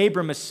sure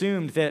Abram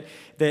assumed that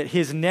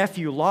his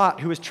nephew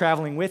Lot, who was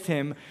traveling with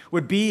him,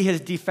 would be his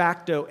de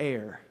facto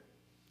heir.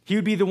 He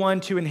would be the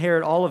one to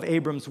inherit all of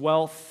Abram's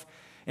wealth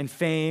and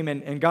fame,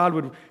 and God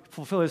would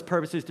fulfill his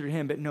purposes through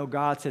him. But no,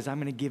 God says, I'm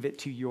going to give it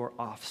to your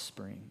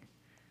offspring.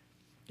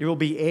 It will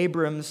be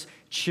Abram's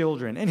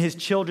children and his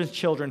children's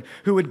children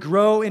who would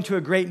grow into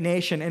a great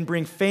nation and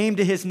bring fame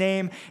to his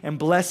name and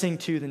blessing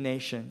to the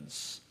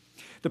nations.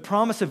 The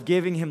promise of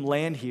giving him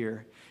land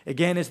here,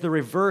 again, is the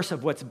reverse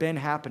of what's been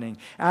happening.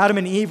 Adam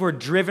and Eve were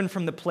driven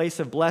from the place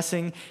of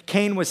blessing.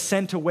 Cain was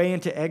sent away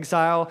into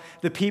exile.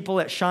 The people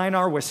at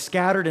Shinar were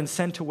scattered and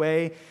sent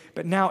away.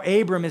 But now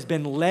Abram has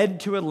been led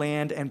to a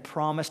land and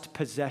promised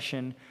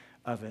possession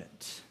of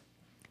it.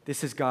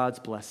 This is God's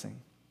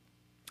blessing.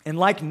 And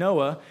like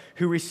Noah,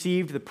 who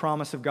received the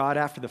promise of God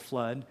after the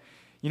flood,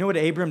 you know what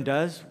Abram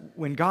does?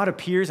 When God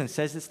appears and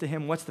says this to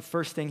him, what's the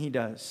first thing he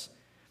does?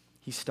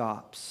 He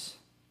stops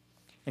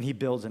and he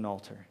builds an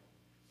altar.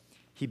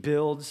 He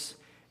builds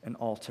an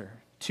altar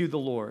to the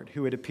Lord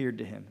who had appeared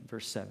to him,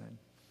 verse 7.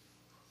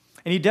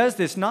 And he does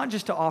this not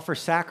just to offer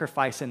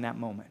sacrifice in that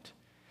moment,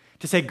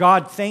 to say,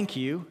 God, thank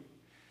you.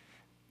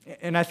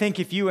 And I think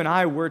if you and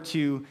I were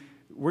to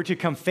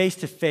come face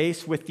to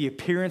face with the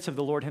appearance of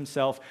the Lord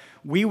himself,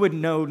 we would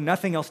know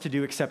nothing else to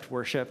do except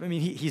worship. I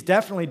mean, he's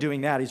definitely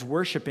doing that. He's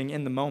worshiping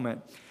in the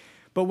moment.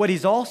 But what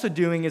he's also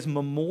doing is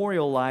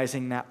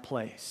memorializing that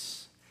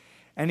place.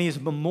 And he's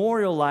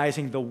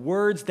memorializing the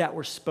words that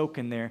were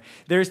spoken there.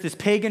 There's this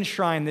pagan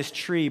shrine, this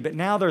tree, but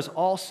now there's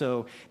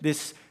also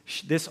this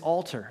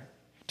altar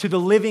to the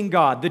living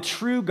God, the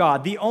true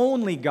God, the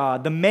only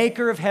God, the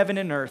maker of heaven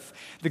and earth,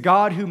 the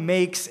God who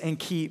makes and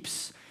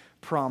keeps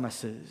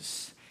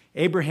promises.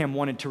 Abraham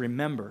wanted to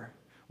remember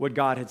what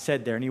God had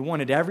said there, and he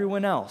wanted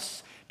everyone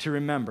else to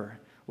remember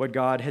what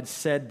God had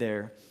said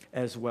there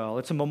as well.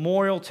 It's a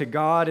memorial to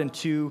God and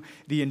to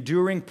the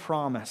enduring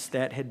promise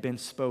that had been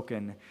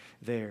spoken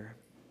there.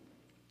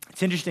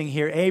 It's interesting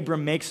here,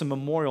 Abram makes a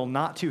memorial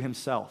not to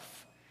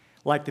himself,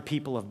 like the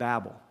people of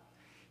Babel.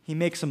 He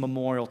makes a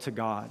memorial to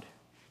God,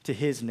 to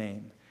his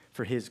name,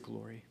 for his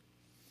glory.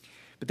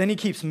 But then he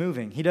keeps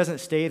moving. He doesn't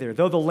stay there.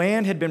 Though the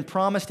land had been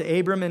promised to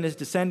Abram and his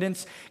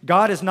descendants,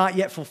 God has not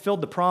yet fulfilled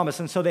the promise,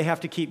 and so they have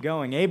to keep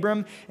going.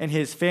 Abram and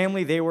his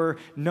family, they were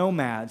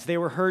nomads. They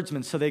were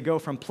herdsmen, so they go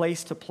from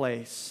place to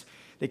place.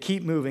 They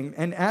keep moving.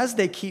 And as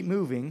they keep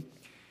moving,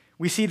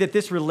 we see that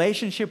this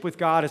relationship with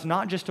God is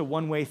not just a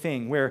one-way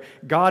thing where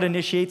God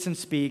initiates and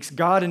speaks,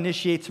 God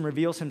initiates and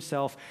reveals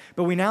himself,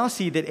 but we now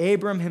see that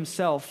Abram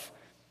himself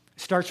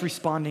starts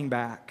responding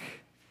back.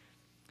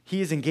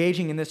 He is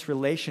engaging in this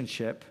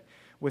relationship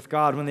with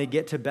God. When they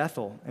get to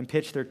Bethel and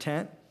pitch their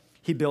tent,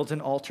 he builds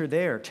an altar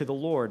there to the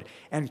Lord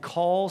and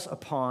calls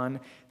upon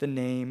the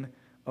name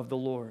of the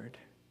Lord.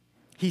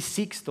 He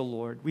seeks the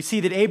Lord. We see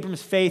that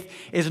Abram's faith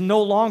is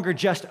no longer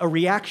just a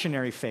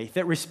reactionary faith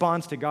that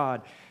responds to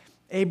God.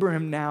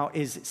 Abraham now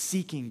is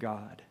seeking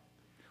God,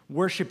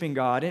 worshiping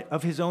God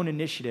of his own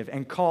initiative,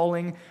 and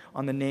calling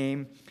on the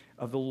name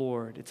of the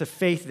Lord. It's a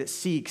faith that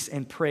seeks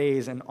and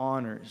prays and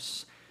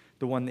honors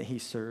the one that he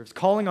serves.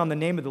 Calling on the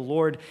name of the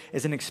Lord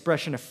is an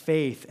expression of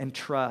faith and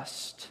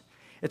trust.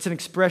 It's an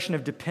expression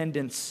of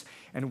dependence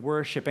and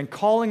worship. And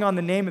calling on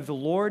the name of the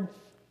Lord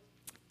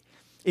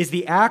is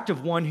the act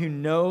of one who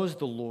knows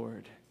the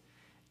Lord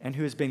and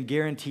who has been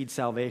guaranteed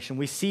salvation.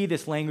 We see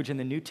this language in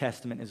the New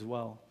Testament as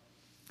well.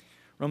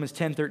 Romans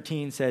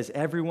 10:13 says,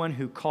 everyone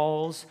who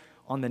calls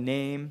on the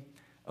name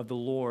of the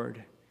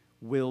Lord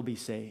will be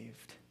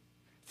saved.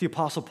 It's the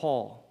Apostle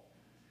Paul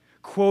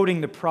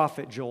quoting the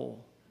prophet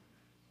Joel.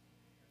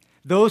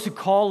 Those who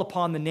call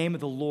upon the name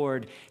of the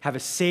Lord have a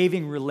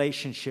saving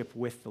relationship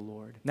with the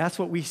Lord. And that's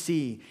what we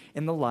see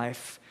in the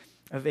life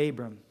of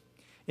Abram.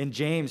 In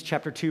James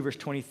chapter 2, verse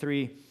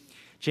 23,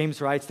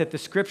 James writes that the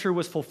scripture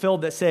was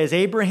fulfilled that says,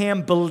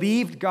 Abraham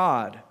believed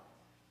God.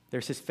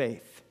 There's his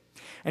faith.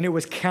 And it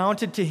was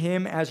counted to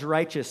him as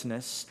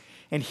righteousness,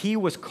 and he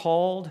was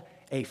called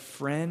a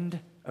friend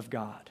of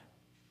God.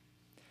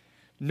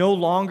 No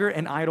longer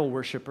an idol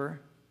worshiper,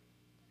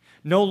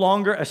 no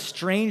longer a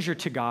stranger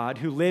to God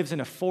who lives in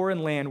a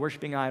foreign land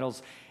worshiping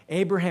idols.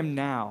 Abraham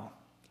now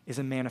is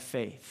a man of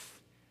faith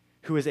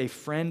who is a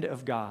friend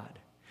of God,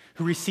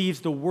 who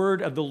receives the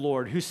word of the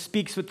Lord, who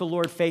speaks with the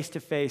Lord face to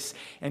face,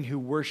 and who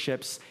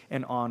worships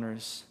and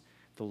honors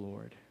the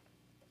Lord.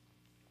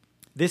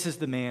 This is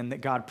the man that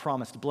God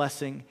promised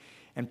blessing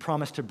and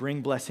promised to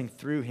bring blessing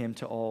through him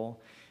to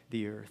all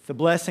the earth. The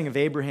blessing of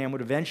Abraham would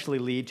eventually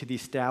lead to the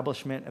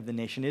establishment of the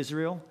nation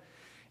Israel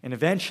and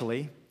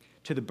eventually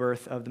to the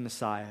birth of the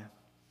Messiah.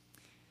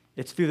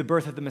 It's through the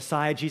birth of the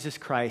Messiah, Jesus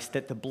Christ,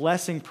 that the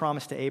blessing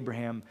promised to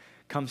Abraham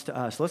comes to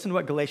us. Listen to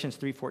what Galatians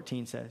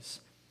 3:14 says.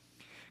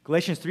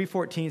 Galatians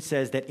 3:14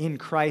 says that in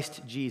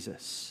Christ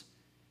Jesus,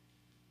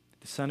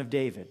 the son of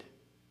David,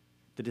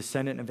 the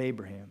descendant of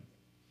Abraham,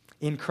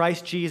 in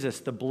Christ Jesus,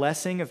 the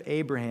blessing of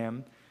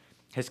Abraham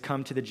has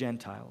come to the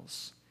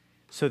Gentiles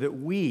so that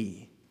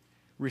we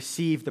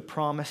receive the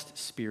promised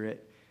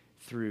Spirit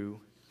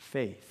through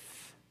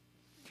faith.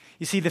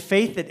 You see, the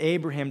faith that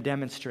Abraham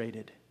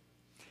demonstrated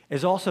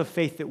is also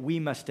faith that we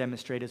must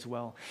demonstrate as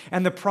well.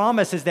 And the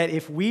promise is that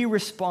if we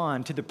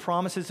respond to the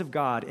promises of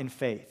God in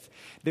faith,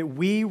 that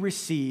we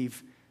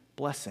receive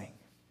blessing.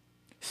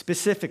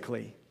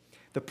 Specifically,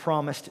 the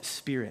promised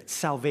Spirit,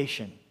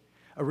 salvation,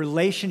 a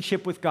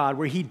relationship with God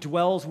where he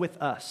dwells with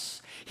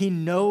us. He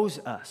knows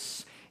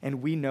us,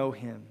 and we know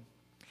him.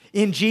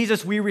 In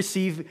Jesus, we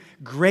receive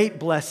great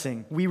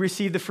blessing. We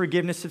receive the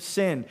forgiveness of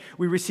sin.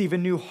 We receive a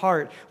new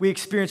heart. We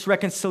experience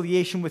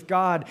reconciliation with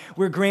God.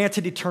 We're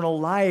granted eternal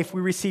life.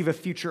 We receive a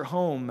future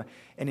home,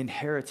 an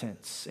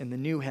inheritance in the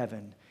new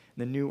heaven,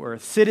 the new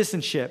earth,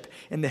 citizenship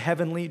in the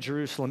heavenly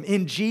Jerusalem.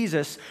 In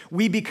Jesus,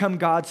 we become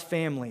God's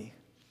family.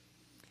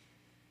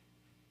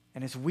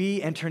 And as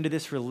we enter into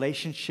this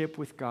relationship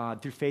with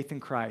God through faith in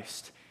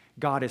Christ,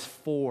 God is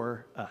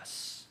for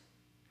us.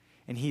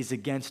 And he's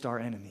against our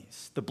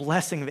enemies. The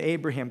blessing of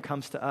Abraham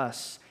comes to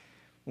us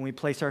when we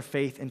place our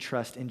faith and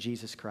trust in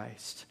Jesus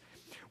Christ.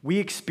 We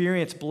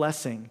experience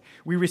blessing.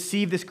 We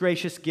receive this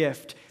gracious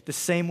gift the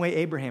same way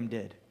Abraham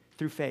did,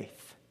 through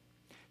faith.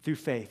 through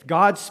faith.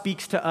 God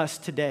speaks to us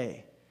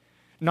today,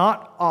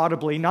 not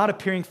audibly, not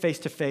appearing face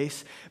to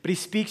face, but he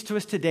speaks to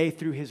us today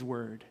through his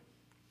word.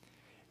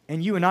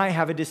 And you and I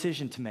have a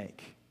decision to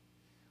make.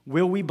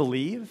 Will we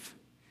believe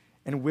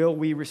and will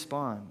we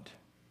respond?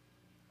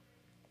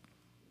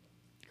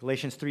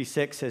 Galatians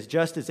 3:6 says,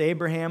 just as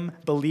Abraham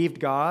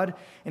believed God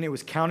and it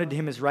was counted to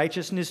him as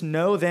righteousness,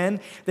 know then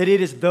that it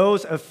is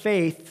those of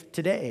faith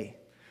today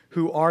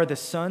who are the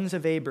sons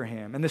of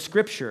Abraham. And the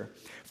scripture,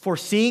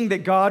 foreseeing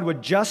that God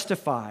would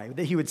justify,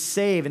 that he would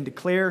save and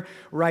declare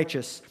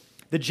righteous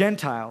the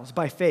Gentiles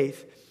by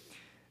faith,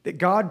 that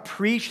God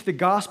preached the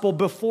gospel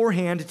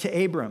beforehand to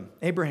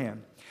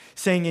Abraham,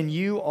 saying, in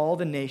you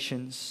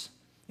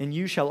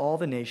shall all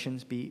the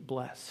nations be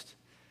blessed.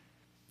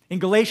 In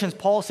Galatians,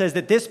 Paul says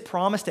that this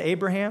promise to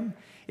Abraham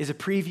is a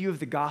preview of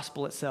the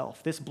gospel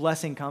itself. This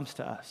blessing comes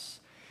to us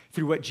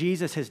through what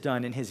Jesus has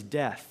done in his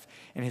death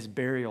and his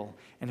burial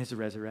and his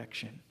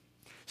resurrection.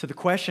 So the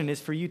question is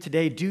for you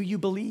today, do you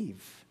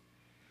believe?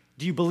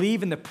 Do you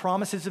believe in the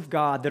promises of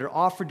God that are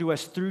offered to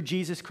us through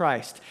Jesus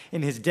Christ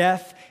in his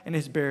death and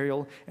his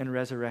burial and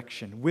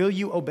resurrection? Will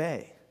you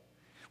obey?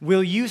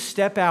 Will you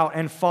step out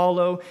and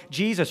follow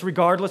Jesus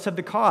regardless of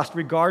the cost,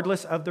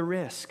 regardless of the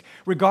risk,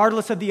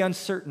 regardless of the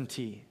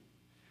uncertainty,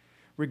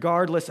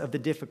 regardless of the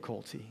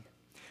difficulty?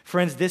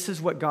 Friends, this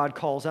is what God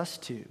calls us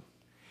to.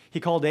 He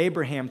called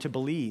Abraham to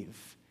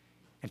believe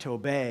and to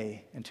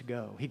obey and to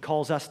go. He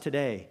calls us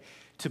today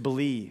to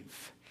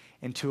believe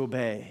and to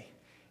obey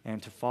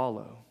and to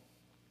follow.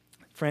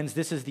 Friends,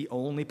 this is the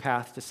only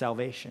path to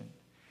salvation.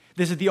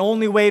 This is the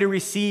only way to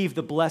receive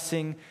the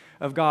blessing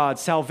of God.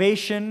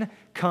 Salvation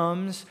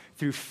comes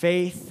through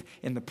faith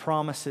in the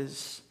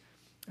promises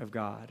of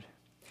God.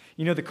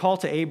 You know, the call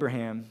to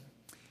Abraham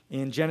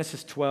in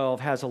Genesis 12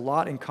 has a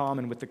lot in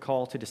common with the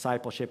call to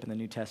discipleship in the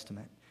New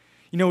Testament.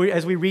 You know,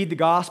 as we read the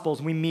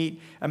Gospels, we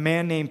meet a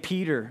man named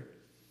Peter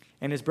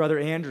and his brother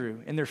Andrew,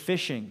 and they're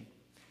fishing.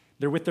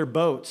 They're with their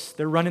boats.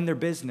 They're running their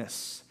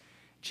business.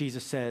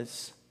 Jesus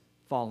says,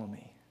 follow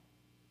me.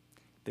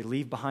 They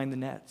leave behind the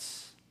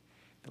nets.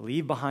 They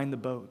leave behind the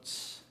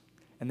boats,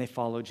 and they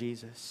follow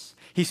Jesus.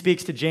 He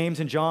speaks to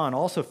James and John,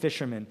 also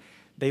fishermen.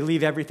 They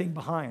leave everything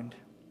behind.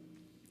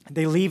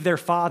 They leave their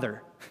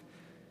father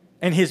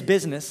and his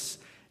business,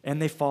 and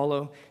they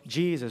follow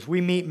Jesus. We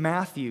meet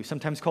Matthew,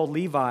 sometimes called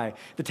Levi,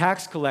 the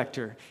tax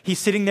collector. He's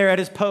sitting there at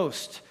his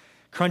post,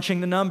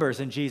 crunching the numbers,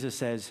 and Jesus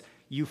says,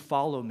 you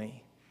follow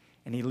me.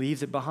 And he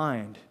leaves it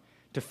behind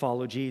to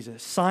follow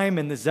Jesus.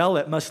 Simon the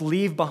Zealot must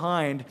leave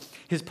behind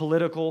his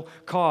political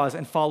cause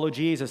and follow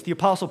Jesus. The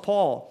Apostle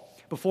Paul,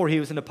 before he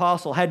was an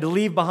apostle, had to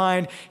leave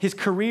behind his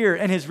career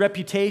and his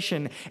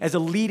reputation as a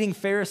leading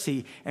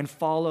Pharisee and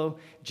follow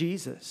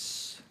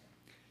Jesus.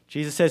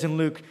 Jesus says in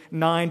Luke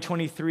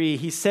 9:23,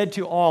 he said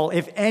to all,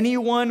 if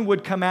anyone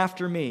would come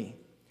after me,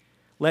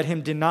 let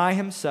him deny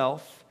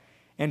himself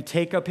and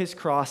take up his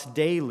cross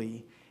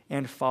daily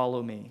and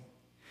follow me.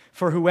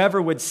 For whoever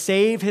would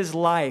save his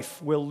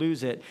life will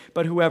lose it,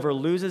 but whoever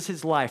loses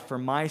his life for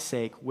my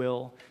sake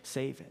will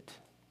save it.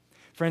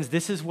 Friends,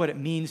 this is what it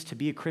means to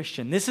be a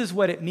Christian. This is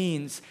what it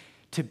means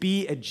to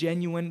be a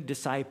genuine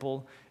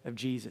disciple of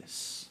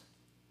Jesus.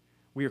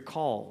 We are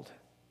called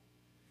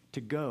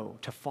to go,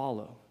 to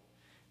follow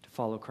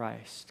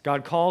Christ.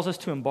 God calls us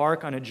to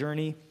embark on a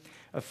journey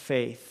of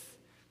faith.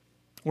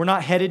 We're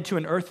not headed to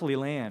an earthly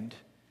land.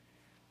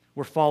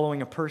 We're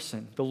following a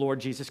person, the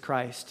Lord Jesus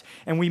Christ.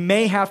 And we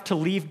may have to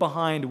leave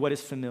behind what is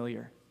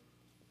familiar.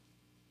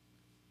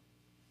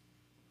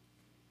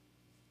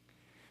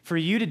 For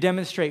you to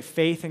demonstrate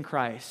faith in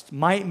Christ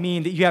might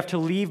mean that you have to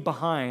leave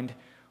behind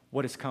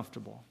what is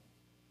comfortable.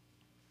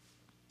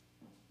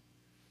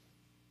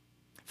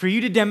 For you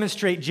to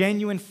demonstrate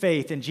genuine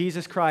faith in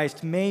Jesus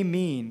Christ may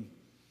mean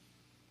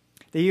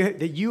that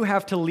you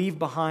have to leave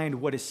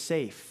behind what is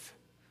safe,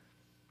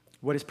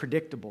 what is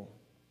predictable.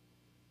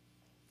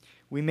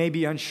 We may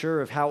be unsure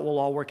of how it will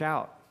all work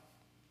out.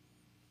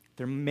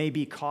 There may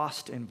be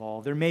cost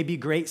involved. There may be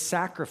great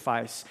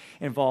sacrifice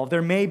involved.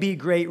 There may be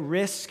great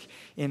risk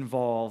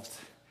involved.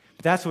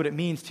 But that's what it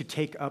means to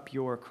take up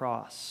your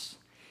cross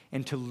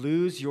and to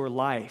lose your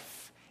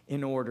life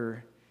in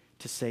order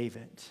to save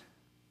it.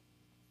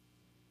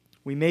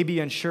 We may be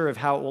unsure of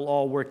how it will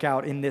all work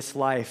out in this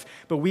life,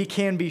 but we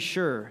can be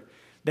sure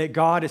that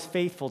God is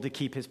faithful to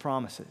keep his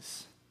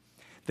promises.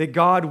 That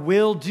God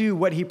will do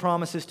what he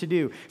promises to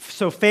do.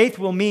 So faith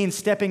will mean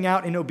stepping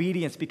out in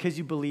obedience because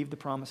you believe the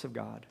promise of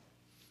God.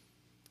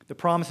 The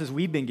promises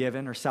we've been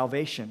given are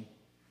salvation.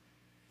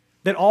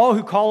 That all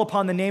who call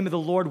upon the name of the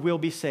Lord will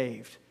be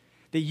saved.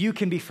 That you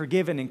can be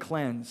forgiven and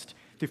cleansed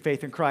through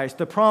faith in Christ.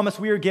 The promise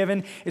we are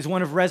given is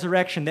one of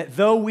resurrection, that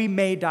though we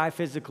may die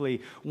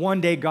physically,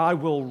 one day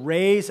God will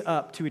raise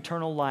up to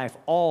eternal life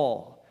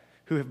all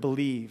who have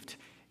believed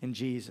in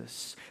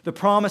Jesus. The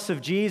promise of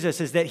Jesus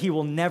is that he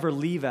will never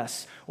leave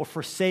us or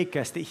forsake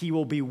us, that he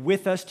will be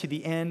with us to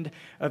the end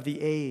of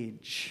the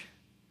age.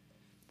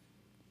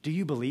 Do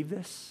you believe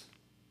this?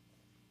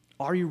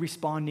 Are you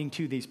responding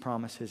to these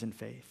promises in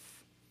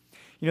faith?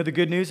 You know, the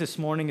good news this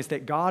morning is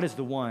that God is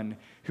the one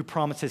who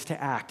promises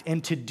to act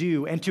and to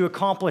do and to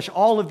accomplish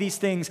all of these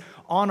things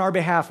on our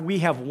behalf. We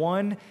have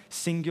one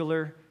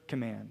singular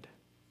command,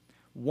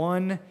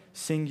 one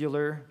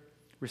singular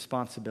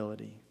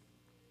responsibility,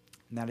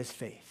 and that is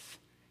faith.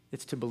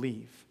 It's to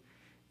believe.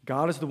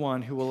 God is the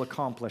one who will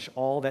accomplish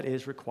all that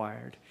is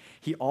required.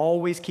 He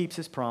always keeps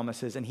his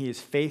promises, and he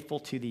is faithful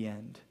to the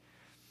end.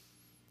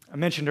 I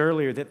mentioned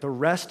earlier that the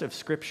rest of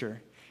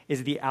Scripture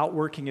is the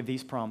outworking of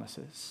these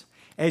promises.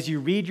 As you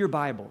read your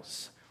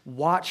Bibles,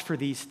 watch for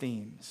these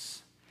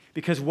themes,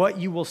 because what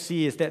you will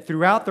see is that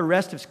throughout the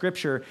rest of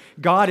Scripture,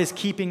 God is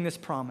keeping this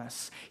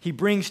promise. He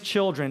brings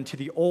children to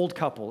the old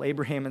couple,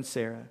 Abraham and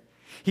Sarah.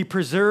 He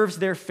preserves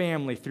their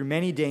family through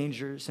many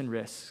dangers and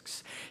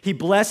risks. He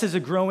blesses a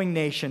growing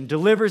nation,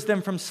 delivers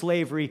them from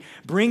slavery,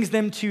 brings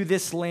them to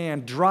this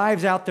land,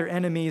 drives out their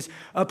enemies,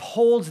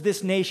 upholds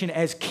this nation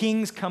as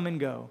kings come and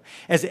go,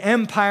 as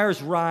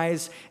empires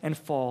rise and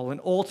fall, and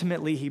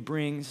ultimately he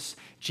brings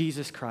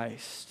Jesus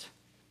Christ,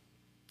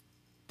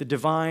 the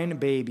divine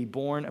baby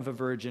born of a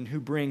virgin who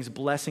brings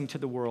blessing to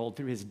the world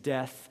through his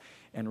death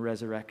and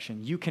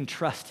resurrection. You can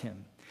trust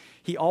him.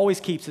 He always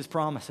keeps his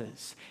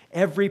promises.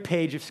 Every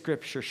page of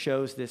Scripture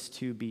shows this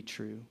to be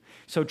true.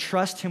 So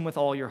trust him with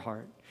all your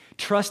heart.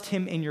 Trust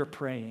him in your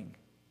praying.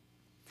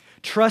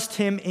 Trust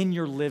him in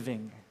your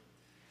living.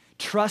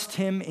 Trust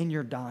him in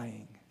your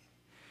dying.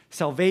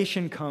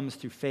 Salvation comes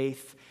through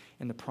faith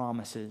in the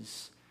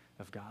promises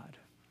of God.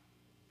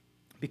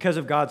 Because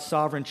of God's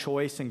sovereign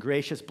choice and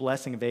gracious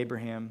blessing of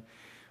Abraham,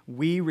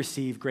 we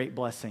receive great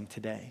blessing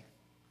today.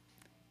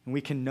 And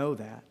we can know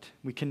that.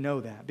 We can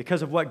know that.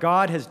 Because of what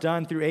God has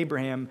done through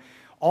Abraham,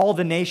 all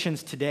the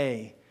nations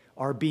today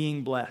are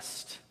being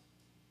blessed.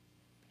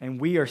 And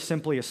we are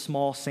simply a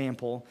small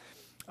sample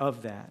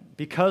of that.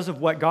 Because of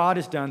what God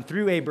has done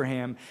through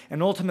Abraham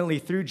and ultimately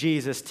through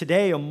Jesus,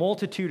 today a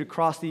multitude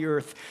across the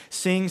earth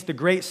sings the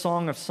great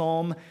song of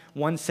Psalm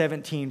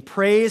 117.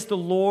 Praise the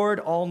Lord,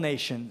 all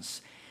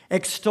nations.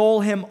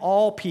 Extol him,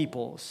 all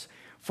peoples.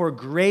 For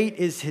great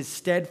is his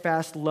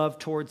steadfast love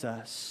towards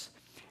us.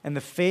 And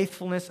the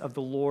faithfulness of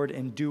the Lord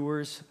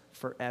endures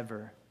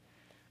forever.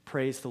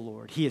 Praise the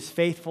Lord. He is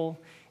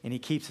faithful and he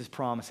keeps his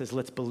promises.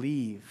 Let's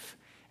believe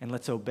and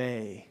let's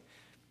obey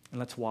and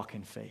let's walk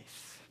in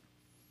faith.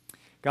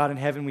 God in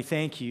heaven, we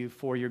thank you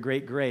for your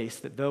great grace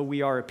that though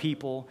we are a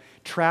people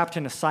trapped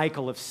in a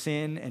cycle of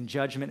sin and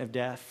judgment of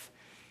death,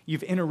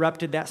 you've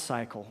interrupted that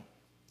cycle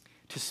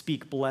to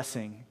speak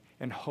blessing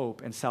and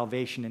hope and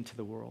salvation into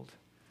the world.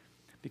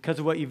 Because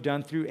of what you've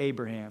done through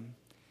Abraham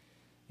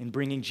in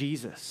bringing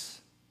Jesus,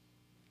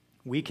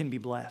 we can be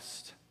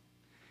blessed.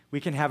 We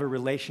can have a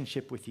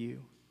relationship with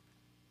you.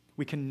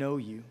 We can know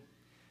you,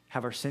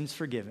 have our sins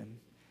forgiven,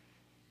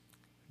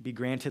 be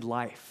granted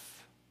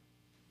life.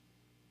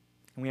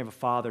 And we have a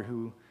Father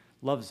who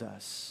loves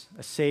us,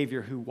 a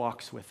Savior who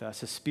walks with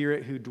us, a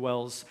Spirit who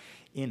dwells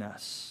in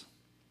us.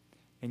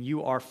 And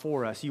you are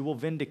for us. You will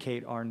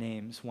vindicate our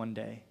names one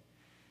day.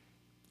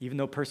 Even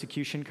though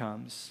persecution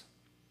comes,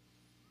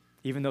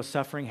 even though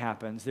suffering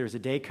happens, there's a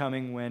day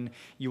coming when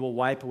you will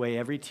wipe away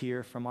every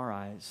tear from our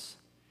eyes,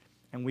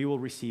 and we will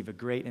receive a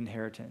great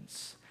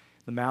inheritance.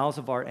 The mouths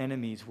of our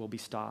enemies will be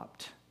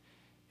stopped,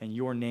 and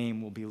your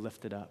name will be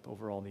lifted up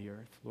over all the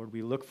earth. Lord,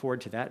 we look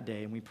forward to that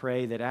day, and we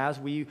pray that as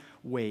we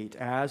wait,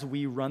 as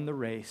we run the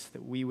race,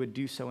 that we would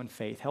do so in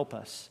faith. Help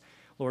us,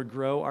 Lord,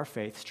 grow our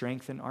faith,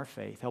 strengthen our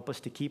faith. Help us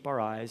to keep our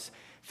eyes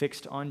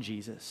fixed on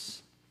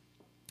Jesus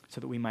so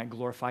that we might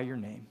glorify your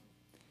name.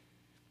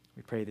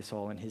 We pray this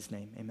all in his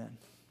name. Amen.